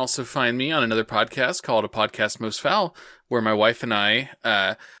 You can also find me on another podcast called A Podcast Most Foul, where my wife and I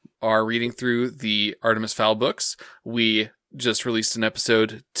are reading through the Artemis Fowl books. We just released an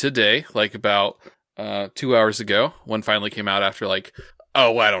episode today, about 2 hours ago. One finally came out after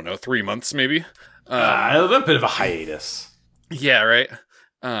 3 months maybe. A little bit of a hiatus. Yeah, right.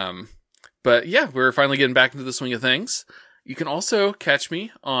 But yeah, we're finally getting back into the swing of things. You can also catch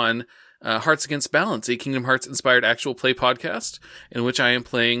me on Hearts Against Balance, a Kingdom Hearts inspired actual play podcast in which I am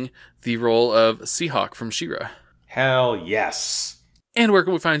playing the role of Seahawk from She-Ra. Hell yes. And where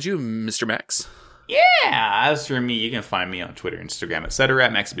can we find you, Mr. Max? Yeah, as for me, you can find me on Twitter, Instagram, etc.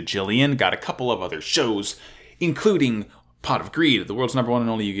 at MaxBajillion. Got a couple of other shows, including Pot of Greed, the world's number one and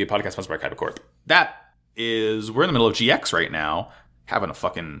only Yu-Gi-Oh! Podcast sponsored by Kaiba Corp. We're in the middle of GX right now, having a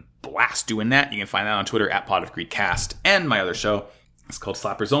fucking blast doing that. You can find that on Twitter at Pot of Greed Cast. And my other show is called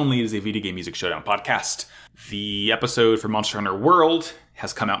Slappers Only. It is a video game music showdown podcast. The episode for Monster Hunter World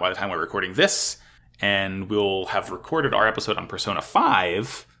has come out by the time we're recording this, and we'll have recorded our episode on Persona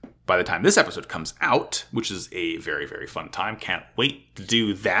 5 by the time this episode comes out, which is a very, very fun time. Can't wait to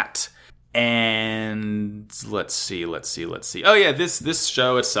do that. And let's see. Oh yeah, this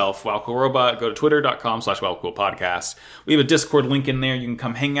show itself, Wow Cool Robot, go to twitter.com/WowCoolPodcast. We have a Discord link in there. You can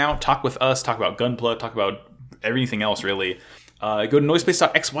come hang out, talk with us, talk about Gunpla, talk about everything else really. Go to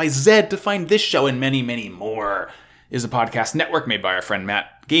noisepace.xyz to find this show and many, many more. It is a podcast network made by our friend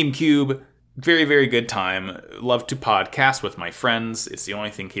Matt GameCube. Very, very good time. Love to podcast with my friends. It's the only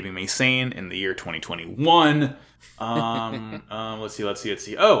thing keeping me sane in the year 2021. Let's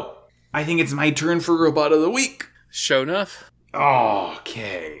see. Oh, I think it's my turn for Robot of the Week. Show enough.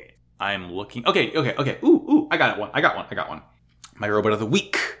 Okay. I'm looking. Okay. Ooh, I got one. My Robot of the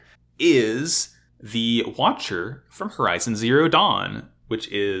Week is the Watcher from Horizon Zero Dawn, which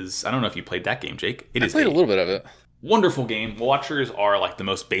is, I don't know if you played that game, Jake. I played a little bit of it. Wonderful game. Watchers are like the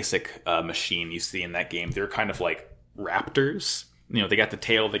most basic machine you see in that game. They're kind of like raptors. You know, they got the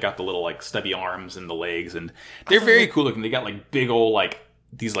tail, they got the little like stubby arms and the legs, and they're very cool looking. They got like big old like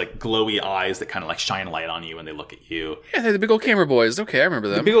these like glowy eyes that kind of like shine light on you when they look at you. Yeah, they're the big old camera boys. Okay, I remember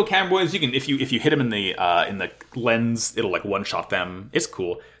them. The big old camera boys. You can if you hit them in the lens, it'll like one shot them. It's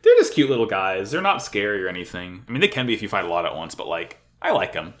cool. They're just cute little guys. They're not scary or anything. I mean, they can be if you fight a lot at once, but like I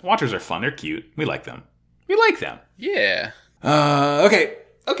like them. Watchers are fun. They're cute. We like them. Yeah. Okay.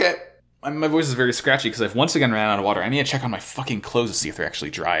 My voice is very scratchy because I've once again ran out of water. I need to check on my fucking clothes to see if they're actually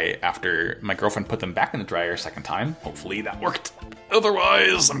dry after my girlfriend put them back in the dryer a second time. Hopefully that worked.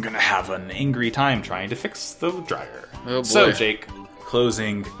 Otherwise, I'm going to have an angry time trying to fix the dryer. Oh boy. So, Jake,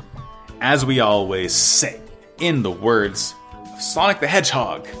 closing, as we always say, in the words of Sonic the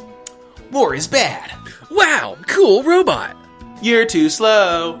Hedgehog, war is bad. Wow, cool robot. You're too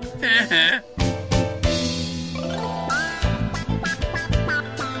slow.